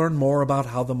able to learn more about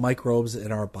how the microbes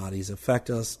in our bodies affect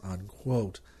us,"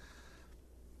 unquote.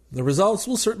 The results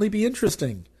will certainly be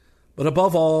interesting, but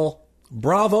above all,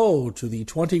 bravo to the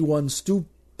 21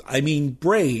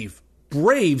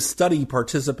 brave study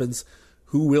participants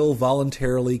who will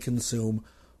voluntarily consume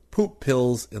poop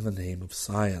pills in the name of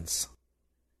science.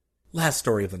 Last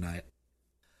story of the night.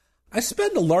 I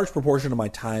spend a large proportion of my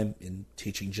time in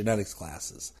teaching genetics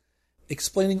classes,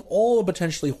 explaining all the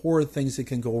potentially horrid things that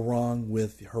can go wrong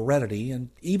with heredity and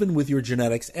even with your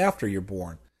genetics after you're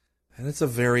born. And it's a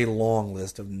very long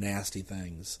list of nasty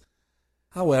things.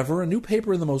 However, a new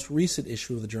paper in the most recent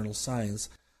issue of the journal Science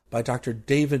by Dr.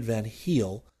 David Van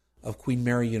Heel of Queen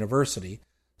Mary University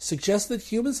suggests that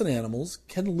humans and animals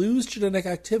can lose genetic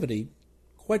activity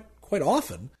quite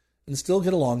often and still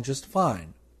get along just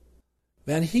fine.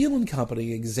 Van Heel and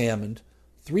company examined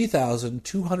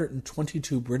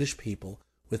 3,222 British people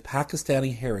with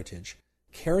Pakistani heritage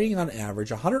carrying on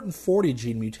average 140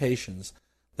 gene mutations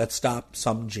that stop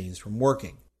some genes from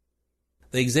working.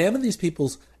 They examined these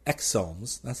people's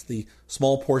exomes, that's the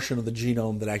small portion of the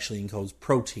genome that actually encodes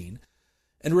protein,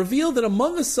 and revealed that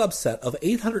among a subset of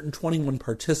 821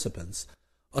 participants,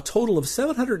 a total of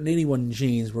 781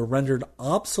 genes were rendered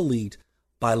obsolete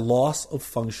by loss of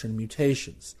function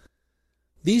mutations.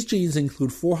 These genes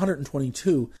include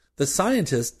 422 that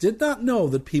scientists did not know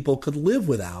that people could live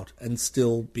without and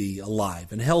still be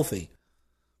alive and healthy.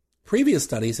 Previous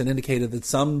studies had indicated that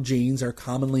some genes are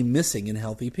commonly missing in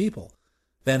healthy people.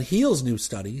 Van Heel's new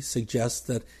study suggests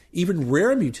that even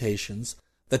rare mutations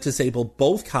that disable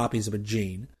both copies of a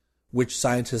gene, which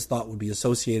scientists thought would be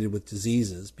associated with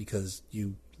diseases because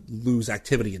you lose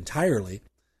activity entirely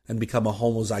and become a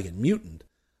homozygous mutant,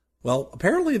 well,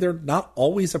 apparently they're not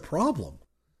always a problem.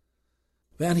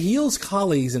 Van Heel's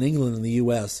colleagues in England and the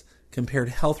U.S. compared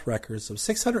health records of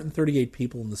 638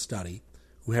 people in the study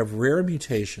who have rare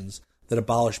mutations that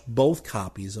abolish both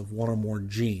copies of one or more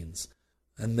genes,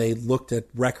 and they looked at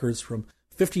records from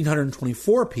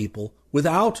 1,524 people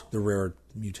without the rare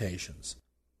mutations.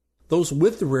 Those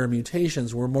with the rare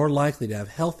mutations were more likely to have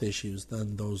health issues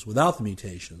than those without the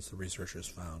mutations, the researchers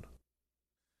found.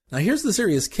 Now here's the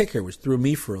serious kicker, which threw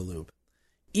me for a loop.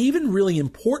 Even really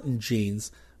important genes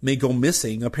may go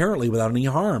missing, apparently without any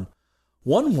harm.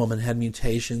 One woman had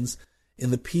mutations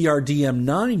in the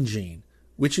PRDM9 gene,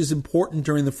 which is important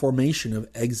during the formation of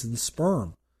eggs and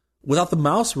sperm. Without the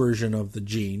mouse version of the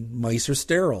gene, mice are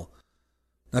sterile.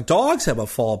 Now, dogs have a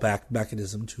fallback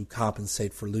mechanism to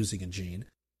compensate for losing a gene.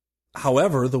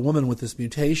 However, the woman with this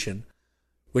mutation,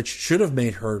 which should have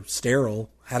made her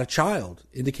sterile, had a child,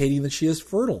 indicating that she is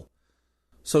fertile.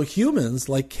 So humans,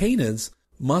 like canids,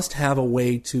 must have a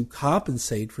way to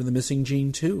compensate for the missing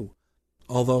gene too,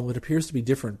 although it appears to be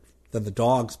different than the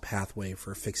dog's pathway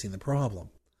for fixing the problem.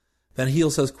 Van Heel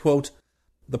says, quote,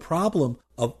 "The problem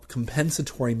of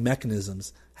compensatory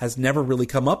mechanisms has never really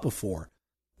come up before.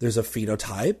 There's a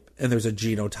phenotype and there's a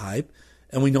genotype,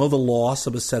 and we know the loss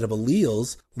of a set of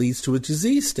alleles leads to a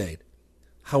disease state.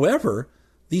 However,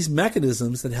 these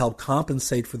mechanisms that help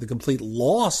compensate for the complete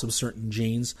loss of certain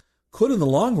genes could in the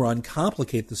long run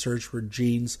complicate the search for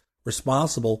genes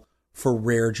responsible for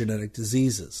rare genetic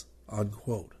diseases,"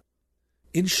 unquote.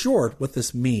 In short, what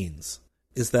this means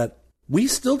is that we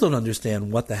still don't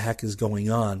understand what the heck is going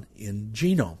on in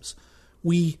genomes.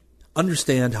 We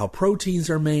understand how proteins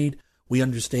are made, we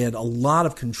understand a lot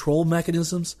of control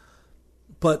mechanisms,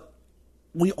 but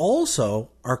we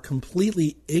also are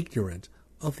completely ignorant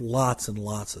of lots and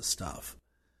lots of stuff.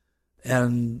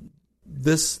 And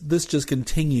this just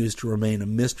continues to remain a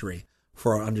mystery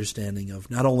for our understanding of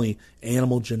not only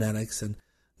animal genetics and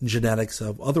genetics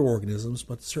of other organisms,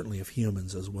 but certainly of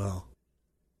humans as well.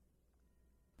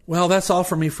 Well, that's all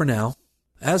from me for now.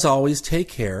 As always, take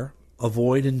care.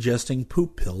 Avoid ingesting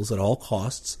poop pills at all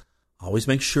costs. Always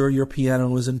make sure your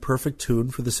piano is in perfect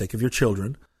tune for the sake of your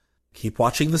children. Keep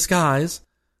watching the skies,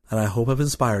 and I hope I've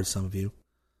inspired some of you.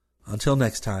 Until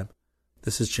next time,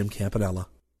 this is Jim Campanella.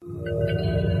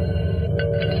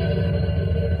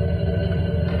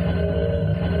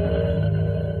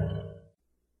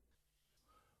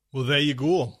 Well, there you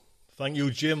go. Thank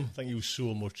you, Jim. Thank you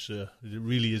so much, sir. It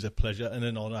really is a pleasure and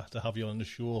an honour to have you on the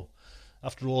show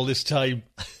after all this time.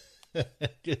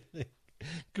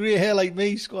 Grey hair like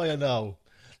me, Squire, now.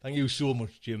 Thank you so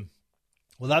much, Jim.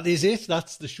 Well, that is it.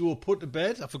 That's the show put to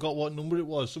bed. I forgot what number it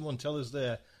was. Someone tell us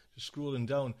there. Just scrolling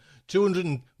down.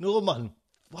 200. No, man.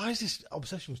 Why is this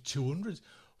obsession with 200?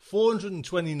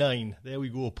 429. There we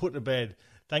go. Put to bed.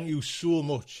 Thank you so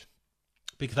much.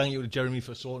 Big thank you to Jeremy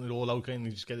for sorting it all out, kind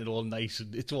of just getting it all nice,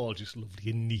 and it's all just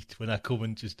lovely and neat when I come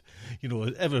and just,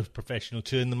 ever professional,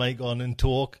 turn the mic on and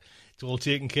talk. It's all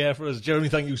taken care for us. Jeremy,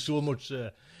 thank you so much,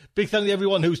 sir. Big thank you to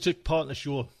everyone who's took part in the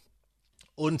show.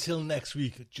 Until next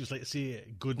week, I'd just like to say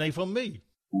good night from me.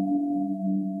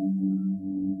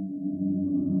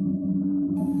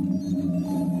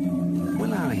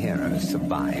 Will our heroes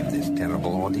survive this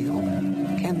terrible ordeal?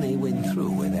 Can they win through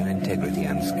with their integrity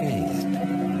unscathed?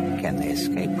 Can they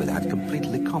escape without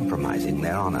completely compromising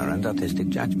their honor and artistic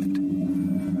judgment?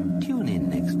 Tune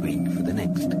in next week for the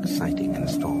next exciting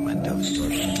installment of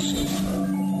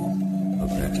StarShipSofa.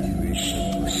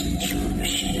 Evacuation procedure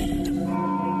initiated.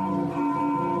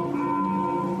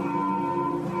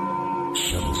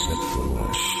 Shuttle set for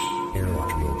launch.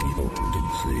 Airlock will be opened in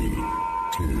 3,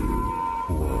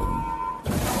 2, 1.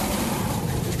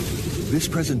 This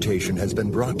presentation has been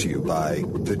brought to you by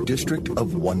the District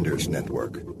of Wonders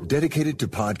Network, dedicated to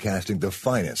podcasting the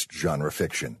finest genre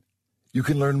fiction. You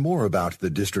can learn more about the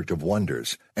District of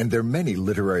Wonders and their many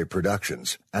literary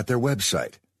productions at their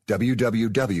website,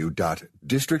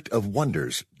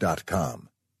 www.districtofwonders.com.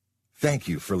 Thank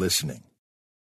you for listening.